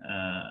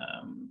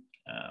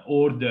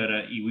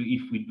order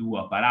if we do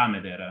a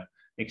parameter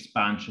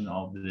expansion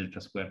of the delta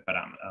square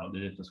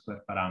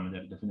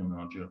parameter, the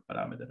phenomenological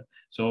parameter.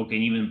 So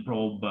can even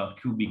probe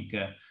cubic,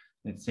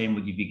 let's say,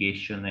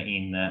 modification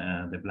in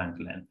the Planck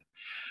length.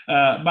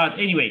 But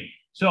anyway,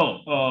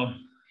 so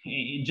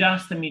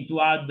just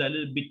to add a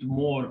little bit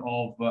more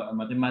of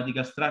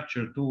mathematical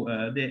structure to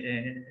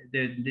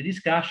the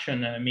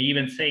discussion, I may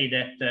even say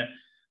that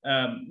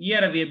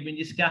here we have been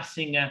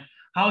discussing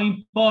how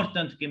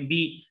important can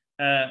be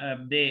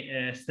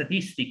the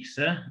statistics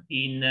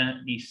in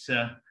this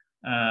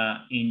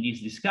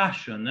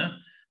discussion.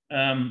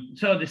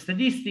 So the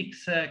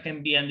statistics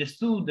can be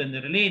understood and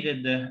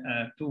related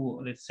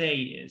to, let's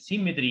say,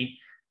 symmetry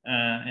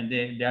and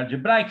the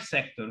algebraic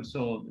sector.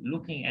 So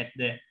looking at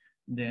the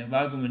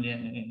vacuum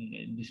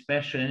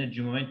dispersion,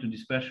 energy momentum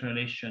dispersion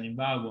relation in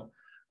vacuum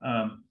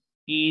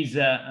is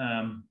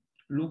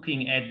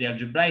looking at the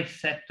algebraic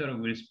sector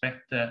with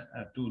respect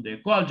to the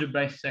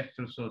co-algebraic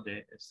sector, so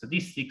the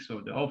statistics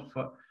of the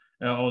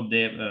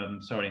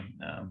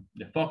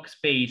the Fock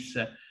space.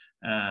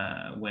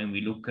 When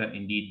we look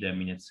indeed, I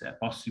mean, it's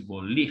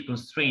possible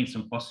constraints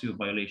on possible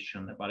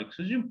violation of our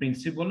exclusion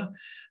principle.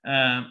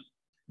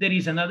 There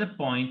is another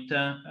point.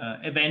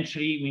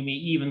 Eventually, we may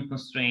even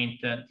constrain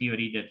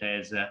theory that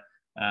has a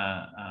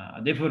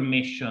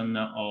deformation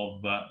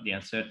of the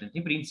uncertainty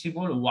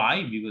principle.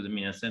 Why? Because, I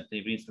mean,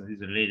 uncertainty principle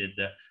is related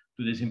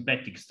to the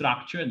symplectic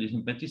structure, and the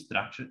symplectic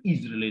structure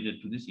is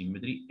related to the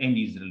symmetry and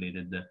is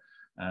related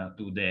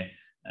to the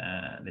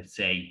let's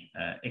say,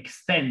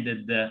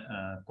 extended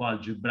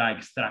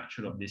co-algebraic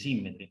structure of the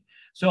symmetry.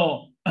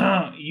 So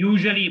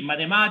usually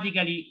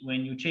mathematically,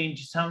 when you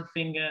change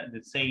something,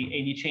 let's say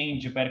any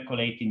change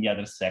percolate in the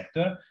other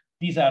sector.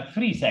 These are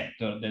three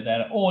sectors that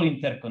are all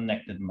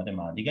interconnected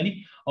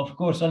mathematically. Of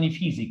course, only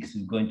physics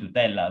is going to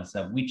tell us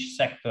which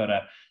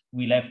sector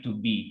will have to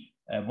be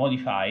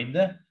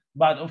modified.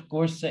 But of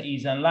course,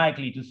 it's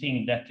unlikely to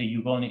think that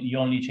you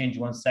only change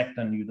one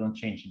sector and you don't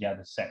change the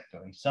other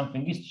sector. If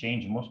something is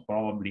changed, most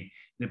probably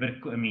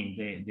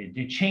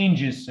the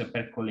changes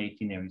percolate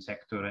in every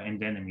sector, and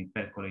then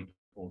percolate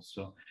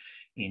also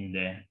in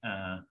the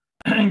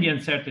the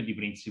uncertainty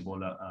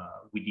principle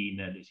within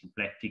the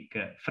symplectic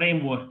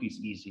framework is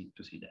easy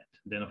to see that.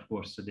 Then, of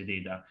course, the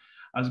data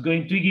is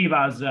going to give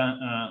us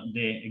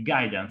the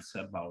guidance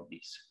about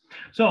this.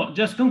 So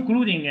just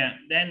concluding,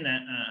 then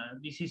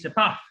this is a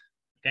path,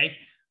 okay?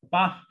 A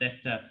path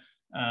that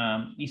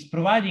is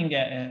providing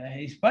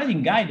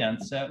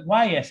guidance.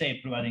 Why I say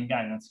providing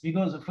guidance?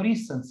 Because, for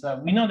instance,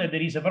 we know that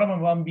there is a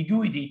problem of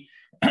ambiguity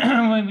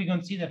when we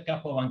consider K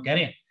of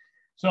Poincaré.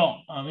 So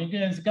when we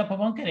consider K of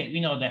Poincaré, we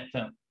know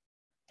that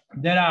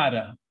there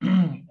are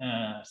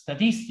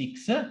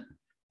statistics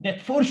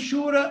that for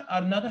sure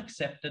are not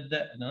accepted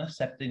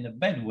in a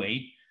bad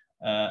way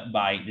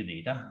by the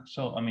data.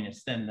 So I mean,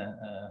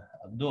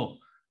 although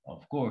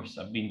of course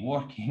I've been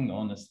working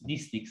on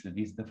statistics that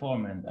is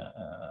deformed, and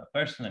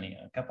personally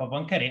K of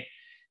Poincaré,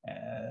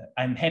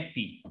 I'm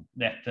happy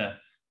that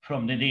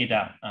from the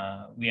data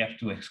we have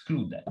to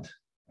exclude that.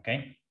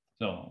 Okay,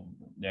 so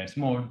there's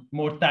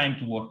more time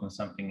to work on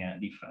something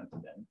different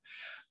then.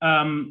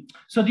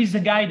 So this is a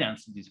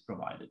guidance that is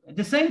provided. At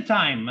the same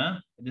time,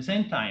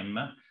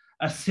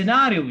 a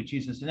scenario which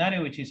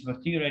is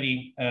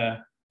particularly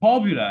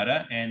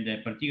popular and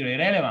particularly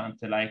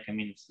relevant, like I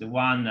mean, it's the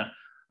one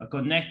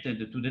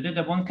connected to the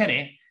data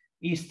Poincaré,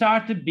 is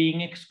started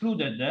being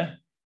excluded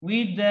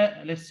with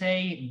let's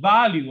say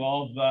value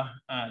of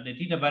the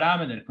theta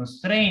parameter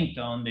constraint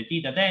on the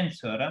theta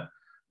tensor,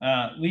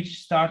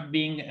 which start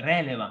being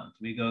relevant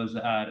because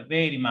are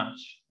very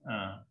much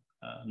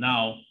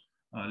now.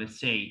 Let's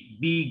say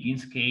big in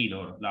scale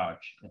or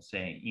large, let's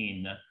say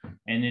in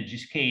energy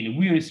scale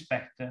with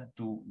respect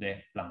to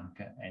the Planck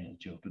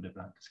energy or to the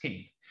Planck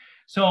scale.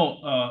 So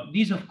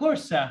this, of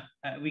course,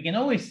 we can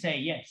always say,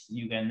 yes,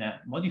 you can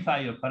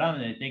modify your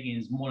parameter,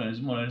 taking smaller,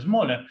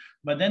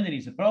 but then there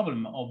is a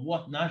problem of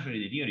what naturally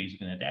the theory is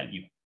going to tell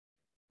you.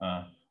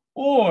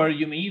 Or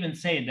you may even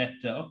say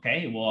that,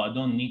 okay, well, I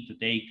don't need to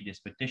take the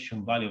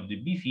expectation value of the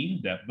B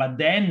field, but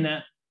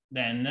then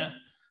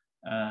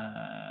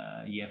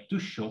you have to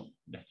show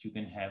that you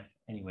can have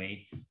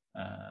anyway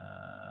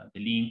the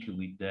link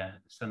with the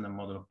standard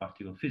model of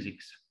particle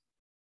physics.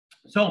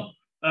 So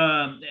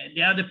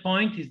the other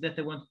point is that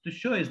I wanted to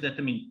show is that,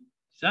 I mean,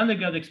 this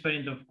undergrad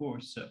experiment, of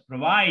course,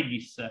 provide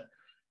this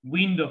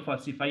window of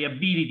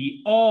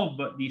falsifiability of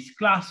this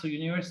class of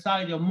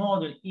universality of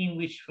model in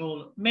which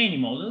fall many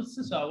models.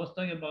 So I was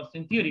talking about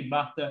string theory,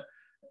 but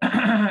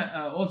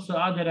also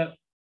other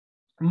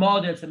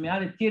models, I mean,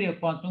 other theory of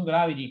quantum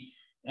gravity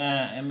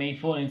may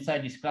fall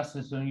inside this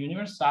classes of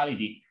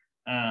universality.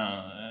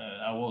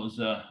 I was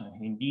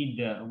indeed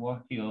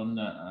working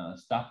on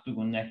stuff to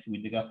connect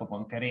with the K of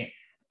Poincaré,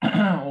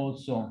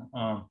 also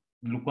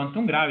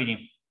quantum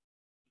gravity.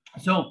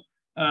 So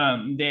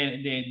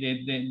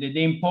the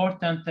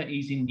important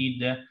is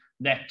indeed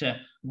that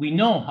we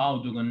know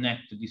how to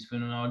connect this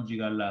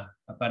phenomenological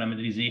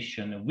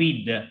parameterization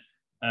with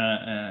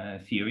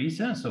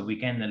theories, so we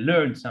can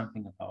learn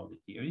something about the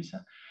theories.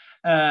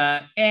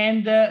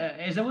 And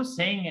as I was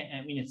saying,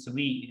 I mean,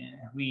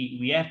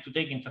 we have to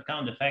take into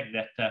account the fact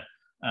that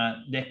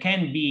there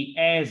can be,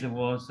 as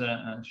was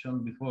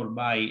shown before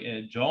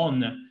by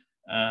John,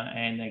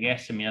 and I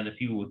guess I mean other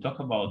people will talk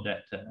about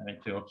that,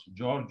 also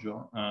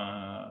Giorgio,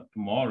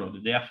 tomorrow, the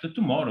day after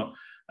tomorrow.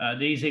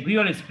 There is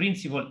equivalence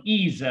principle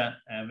is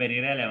very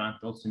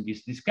relevant also in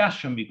this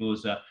discussion,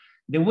 because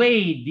the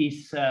way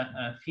this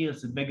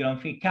fields,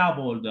 background field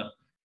coupled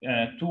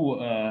to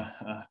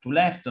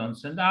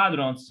leptons and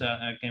hadrons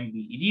can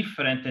be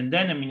different. And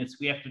then, I mean,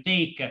 we have to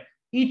take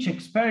each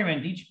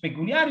experiment, each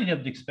peculiarity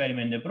of the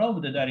experiment, the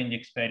probes that are in the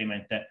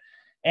experiment,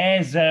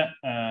 as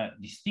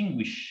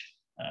distinguish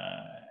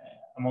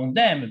among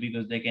them,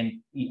 because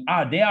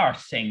they are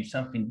saying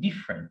something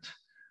different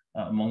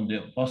among the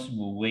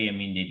possible way, I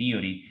mean, the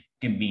theory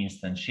can be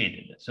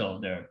instantiated. So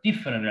there are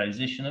different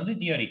realizations of the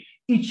theory.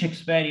 Each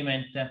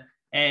experiment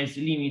as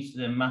limits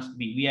that must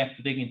be, we have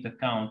to take into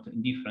account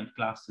in different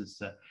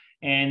classes.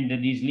 And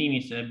these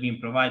limits have been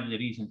provided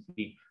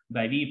recently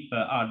by VIP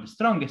are the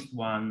strongest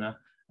one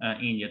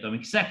in the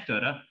atomic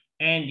sector.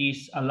 And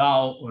this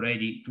allow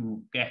already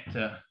to get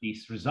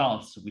these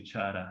results, which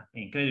are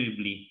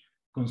incredibly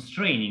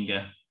constraining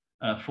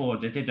for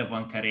the theta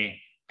Poincaré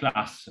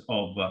class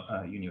of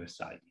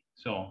universality.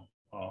 So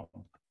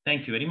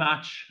thank you very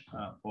much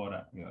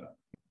for your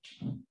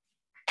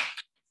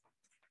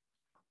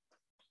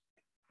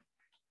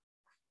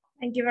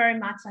Thank you very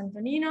much,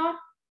 Antonino.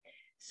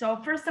 So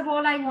first of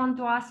all, I want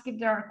to ask if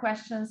there are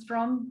questions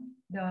from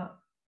the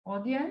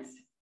audience.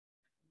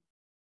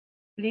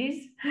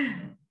 Please.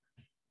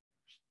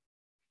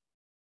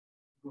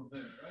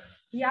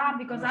 Yeah,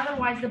 because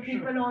otherwise the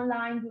people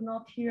online do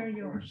not hear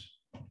you.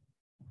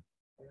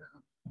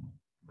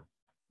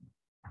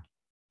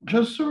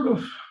 Just sort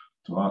of,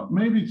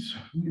 maybe it's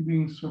me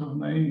being sort of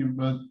naive,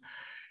 but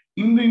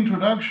in the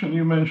introduction,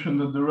 you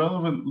mentioned that the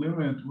relevant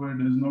limit where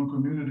there's no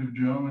commutative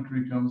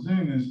geometry comes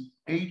in is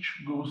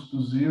H goes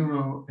to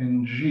 0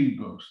 and G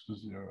goes to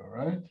 0,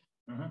 right?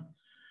 Mm-hmm.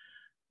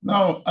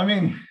 Now, I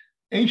mean,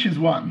 H is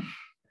 1.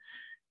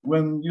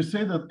 when you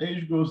say that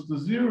H goes to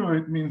 0,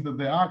 it means that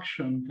the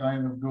action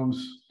kind of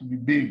goes to be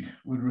big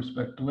with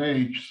respect to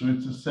H. So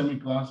it's a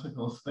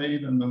semi-classical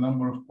state, and the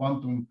number of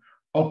quantum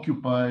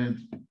occupied,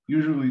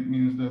 usually it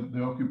means that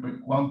the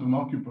quantum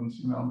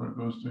occupancy number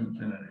goes to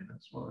infinity.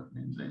 That's what it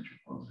means, H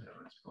equals 0.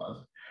 It's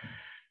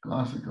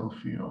classical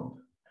field.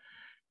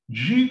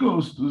 G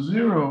goes to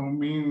 0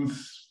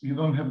 means you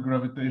don't have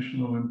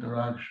gravitational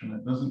interaction.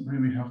 It doesn't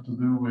really have to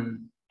do with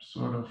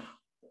sort of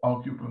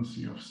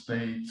occupancy of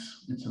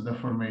states. It's a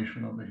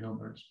deformation of the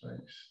Hilbert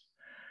space.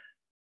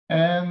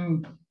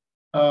 And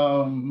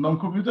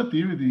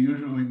non-commutativity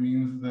usually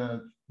means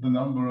that the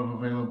number of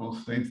available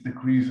states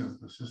decreases,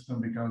 the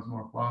system becomes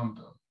more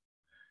quantum.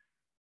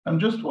 I'm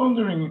just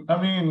wondering,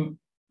 I mean,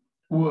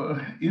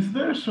 is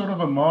there sort of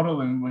a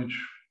model in which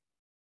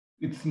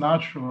it's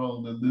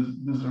natural that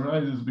this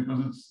arises? Because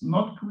it's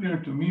not clear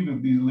to me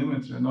that these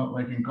limits are not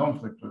like in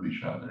conflict with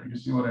each other. You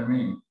see what I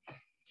mean?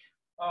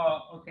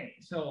 Okay,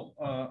 so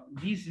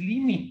these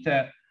limits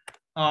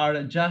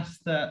are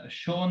just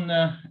shown,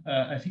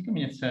 I think, I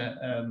mean, it's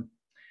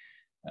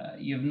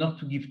you have not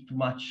to give too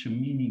much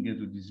meaning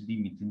to this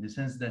limit, in the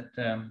sense that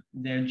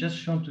they're just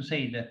shown to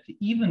say that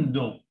even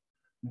though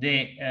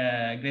the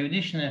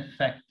gravitational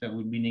effect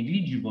will be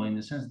negligible, in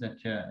the sense that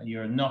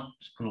you're not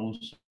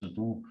close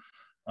to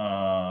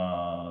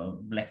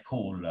black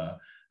hole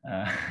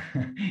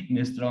in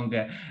a strong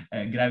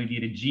gravity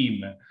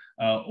regime,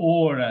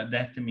 or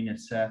that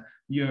means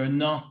you're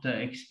not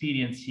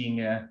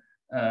experiencing,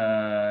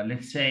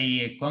 let's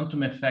say,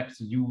 quantum effects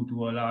due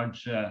to a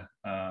large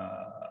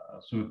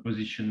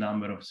superposition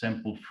number of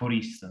samples, for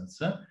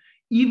instance.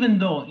 Even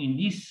though in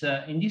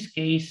this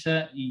case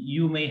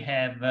you may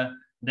have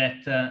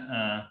that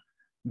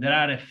there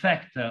are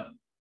effects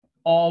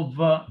of,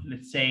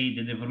 let's say,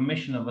 the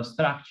deformation of a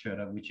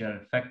structure, which are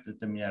affected,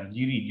 I mean, are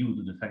really due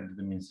to the fact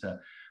that it means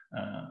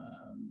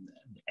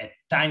at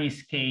tiny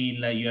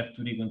scale, you have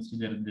to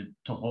reconsider the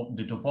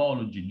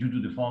topology due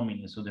to the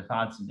foaminess or the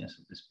fuzziness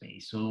of the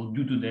space. So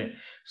due to the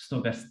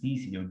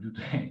stochasticity or due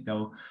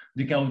to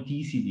the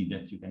chaoticity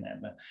that you can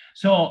have.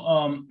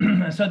 So,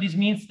 so this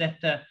means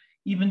that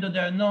even though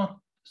there are not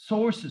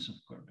sources of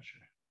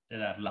curvature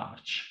that are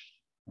large,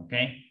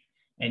 okay?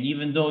 And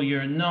even though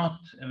you're not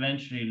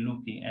eventually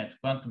looking at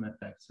quantum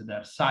effects that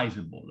are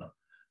sizable,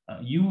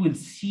 you will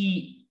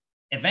see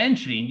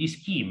eventually in this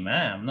scheme,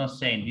 I'm not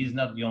saying this is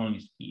not the only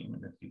scheme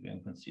that you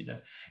can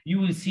consider, you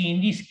will see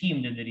in this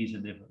scheme that there is a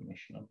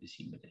deformation of the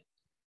symmetry.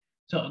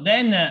 So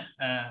then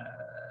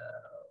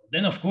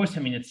of course,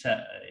 I mean, it's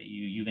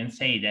you can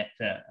say that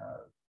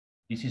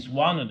this is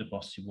one of the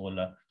possible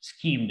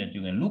scheme that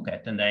you can look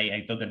at, and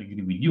I totally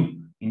agree with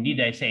you. Indeed,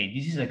 I say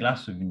this is a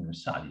class of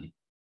universality.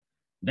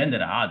 Then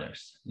there are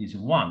others. This is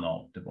one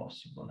of the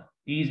possible.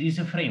 It is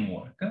a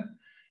framework.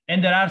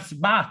 And there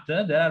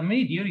are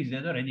many theories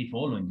that already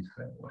follow in this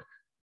framework.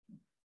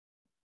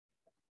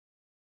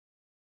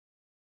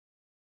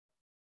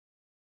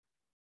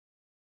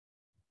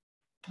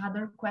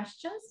 Other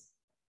questions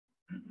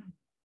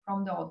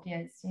from the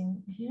audience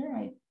in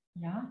here?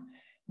 Yeah.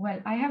 Well,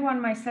 I have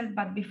one myself,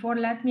 but before,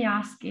 let me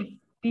ask if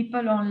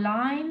people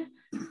online,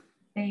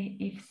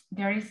 if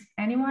there is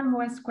anyone who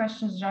has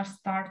questions, just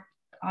start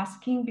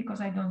asking,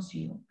 because I don't see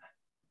you.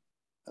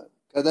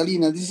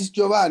 Catalina, this is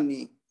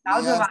Giovanni.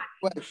 Ciao, Giovanni.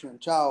 Question.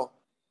 Ciao.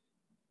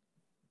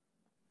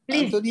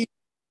 Please. Antonino.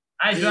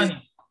 Hi,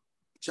 Giovanni.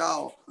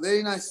 Ciao.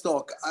 Very nice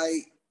talk.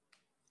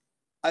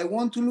 I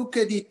want to look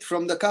at it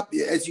from the kappa,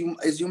 as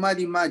you might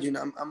imagine.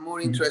 I'm more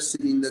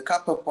interested in the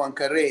kappa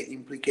Poincare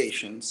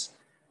implications,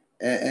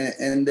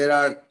 and there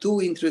are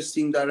two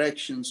interesting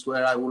directions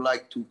where I would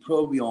like to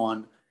probe you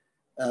on.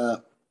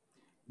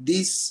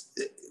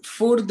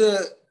 For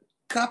the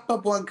kappa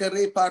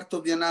Poincare part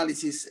of the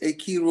analysis, a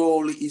key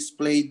role is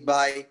played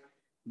by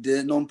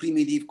the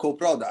non-primitive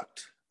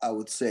coproduct, I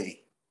would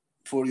say,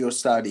 for your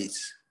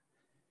studies.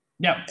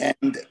 Yeah.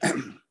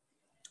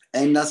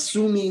 And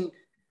assuming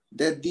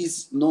that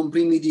this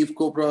non-primitive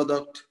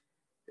coproduct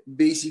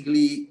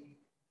basically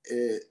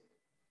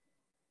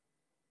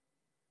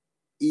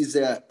is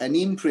an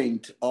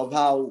imprint of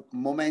how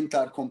momenta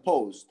are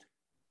composed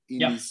in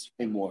this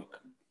framework.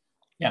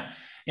 Yeah.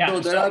 Yeah. So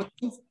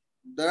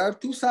there are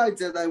two sides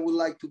that I would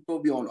like to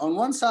probe you on. On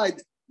one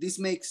side, this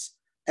makes,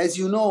 as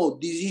you know,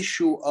 this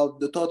issue of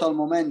the total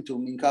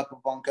momentum in kappa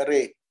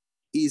Poincare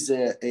is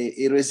a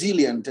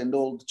resilient and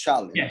old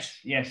challenge.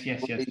 Yes.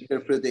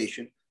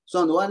 Interpretation. So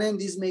on the one hand,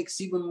 this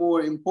makes even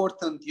more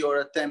important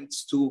your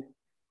attempts to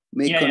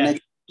make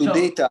connection to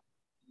data,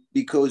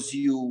 because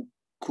you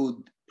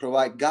could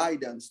provide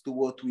guidance to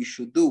what we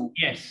should do.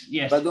 Yes.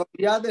 But on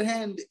the other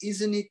hand,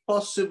 isn't it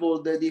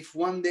possible that if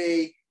one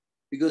day,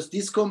 because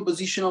these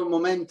compositional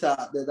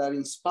momenta that are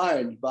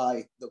inspired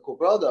by the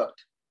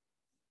coproduct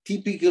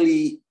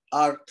typically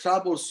are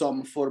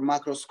troublesome for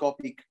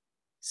macroscopic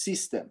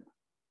system,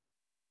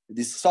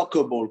 this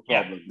soccer ball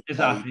problem. Yeah,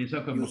 exactly.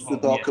 Soccer used to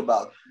talk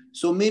about.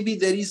 So maybe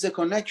there is a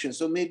connection.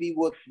 So maybe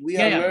what we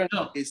are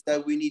learning is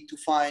that we need to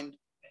find.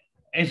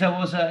 As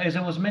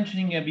I was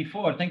mentioning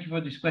before, thank you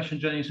for this question,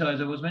 Johnny. So as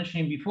I was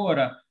mentioning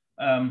before,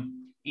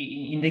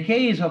 in the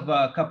case of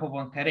kappa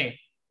 1 carré,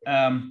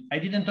 I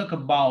didn't talk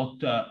about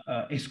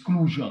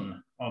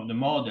exclusion of the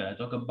model. I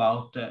talk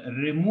about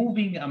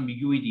removing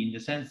ambiguity in the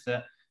sense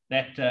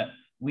that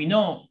we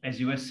know, as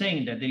you were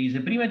saying, that there is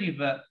a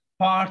primitive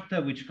part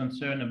which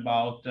concern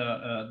about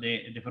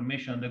the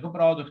deformation of the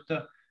coproduct,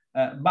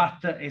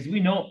 but as we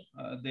know,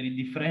 the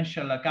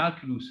differential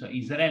calculus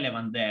is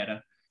relevant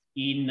there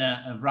in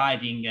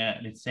writing,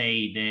 let's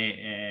say,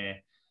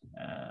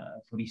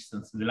 for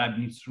instance, the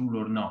Leibniz rule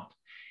or not.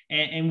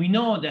 And we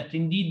know that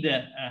indeed,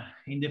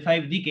 in the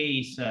 5D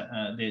case,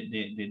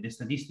 the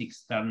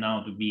statistics turn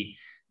out to be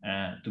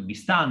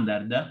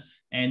standard,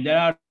 and there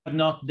are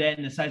not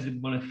then a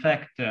sizable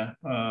effect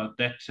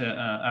that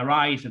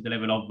arise at the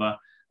level of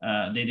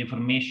the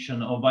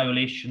deformation or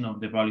violation of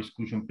the Pauli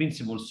exclusion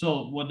principle.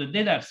 So what the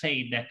data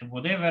say that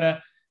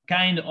whatever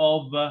kind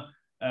of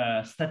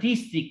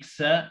statistics,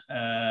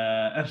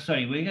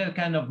 sorry, whatever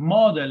kind of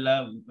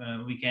model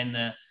we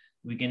can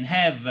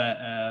have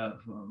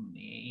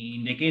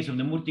in the case of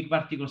the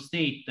multi-particle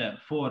state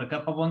for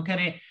kappa 1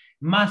 carré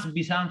must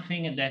be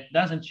something that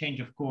doesn't change,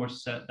 of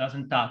course,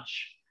 doesn't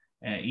touch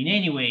in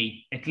any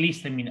way, at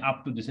least, I mean,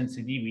 up to the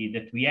sensitivity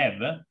that we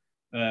have,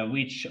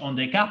 which on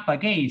the kappa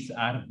case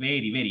are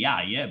very, very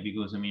high,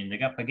 because, I mean, the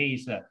kappa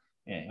case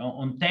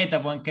on theta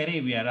 1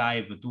 carré, we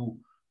arrive to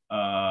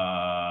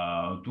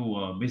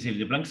basically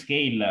the Planck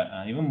scale,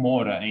 even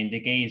more. In the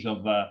case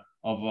of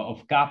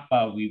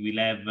kappa, we will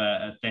have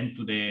 10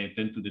 to the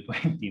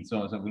 20,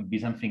 so it will be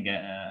something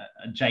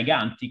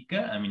gigantic.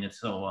 I mean,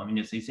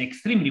 it's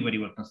extremely very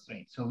well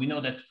constrained. So we know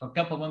that for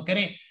kappa 1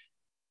 carré,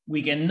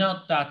 we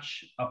cannot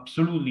touch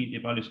absolutely the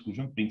Pauli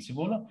exclusion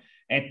principle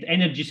at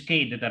energy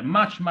scale that are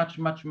much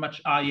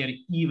higher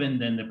even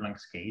than the Planck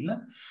scale.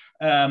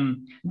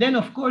 Then,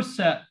 of course,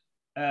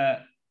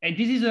 and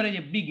this is already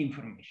a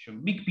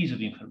big piece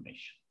of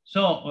information.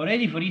 So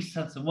already, for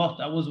instance, what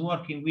I was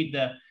working with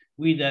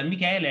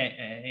Michele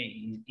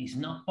is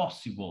not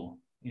possible.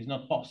 It's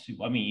not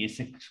possible. I mean, it's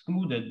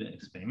excluded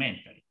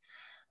experimentally.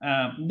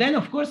 Then,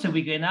 of course,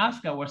 we can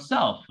ask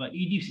ourselves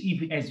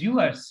if, as you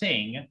are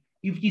saying,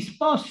 if it is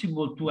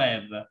possible to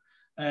have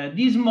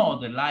this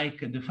model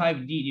like the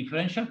 5D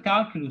differential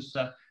calculus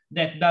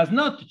that does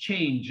not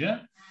change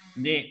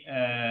the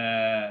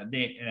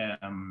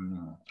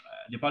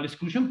Pauli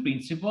exclusion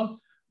principle,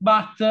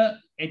 but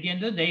at the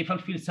end of the day,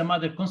 fulfill some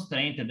other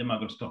constraint at the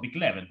macroscopic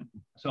level.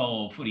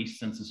 So, for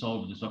instance,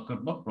 solve the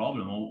Zuckerberg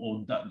problem,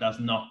 or does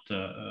not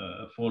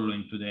fall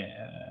into the,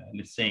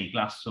 let's say,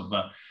 class of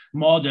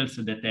models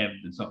that have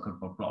the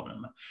Zuckerberg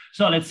problem.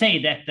 So let's say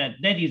that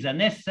that is a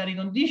necessary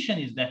condition,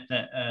 is that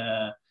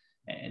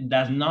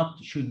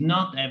should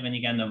not have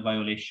any kind of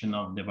violation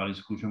of the Pauli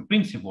exclusion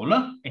principle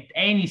at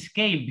any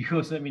scale,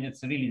 because, I mean,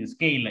 it's really, the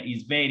scale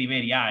is very,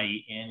 very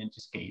high energy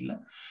scale.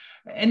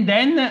 And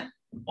then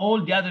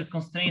all the other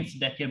constraints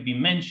that you have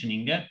been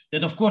mentioning,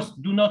 that of course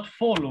do not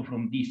follow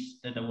from this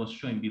that I was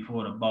showing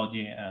before about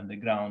the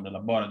ground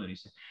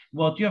laboratories.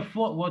 What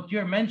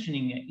you're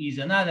mentioning is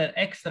another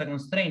extra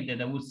constraint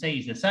that I would say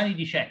is a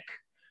sanity check.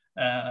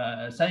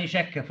 Sanity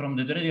check from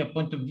the theoretical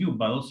point of view,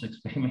 but also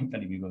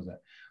experimentally, because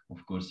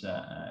of course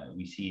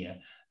we see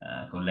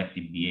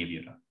collective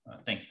behavior.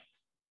 Thank you.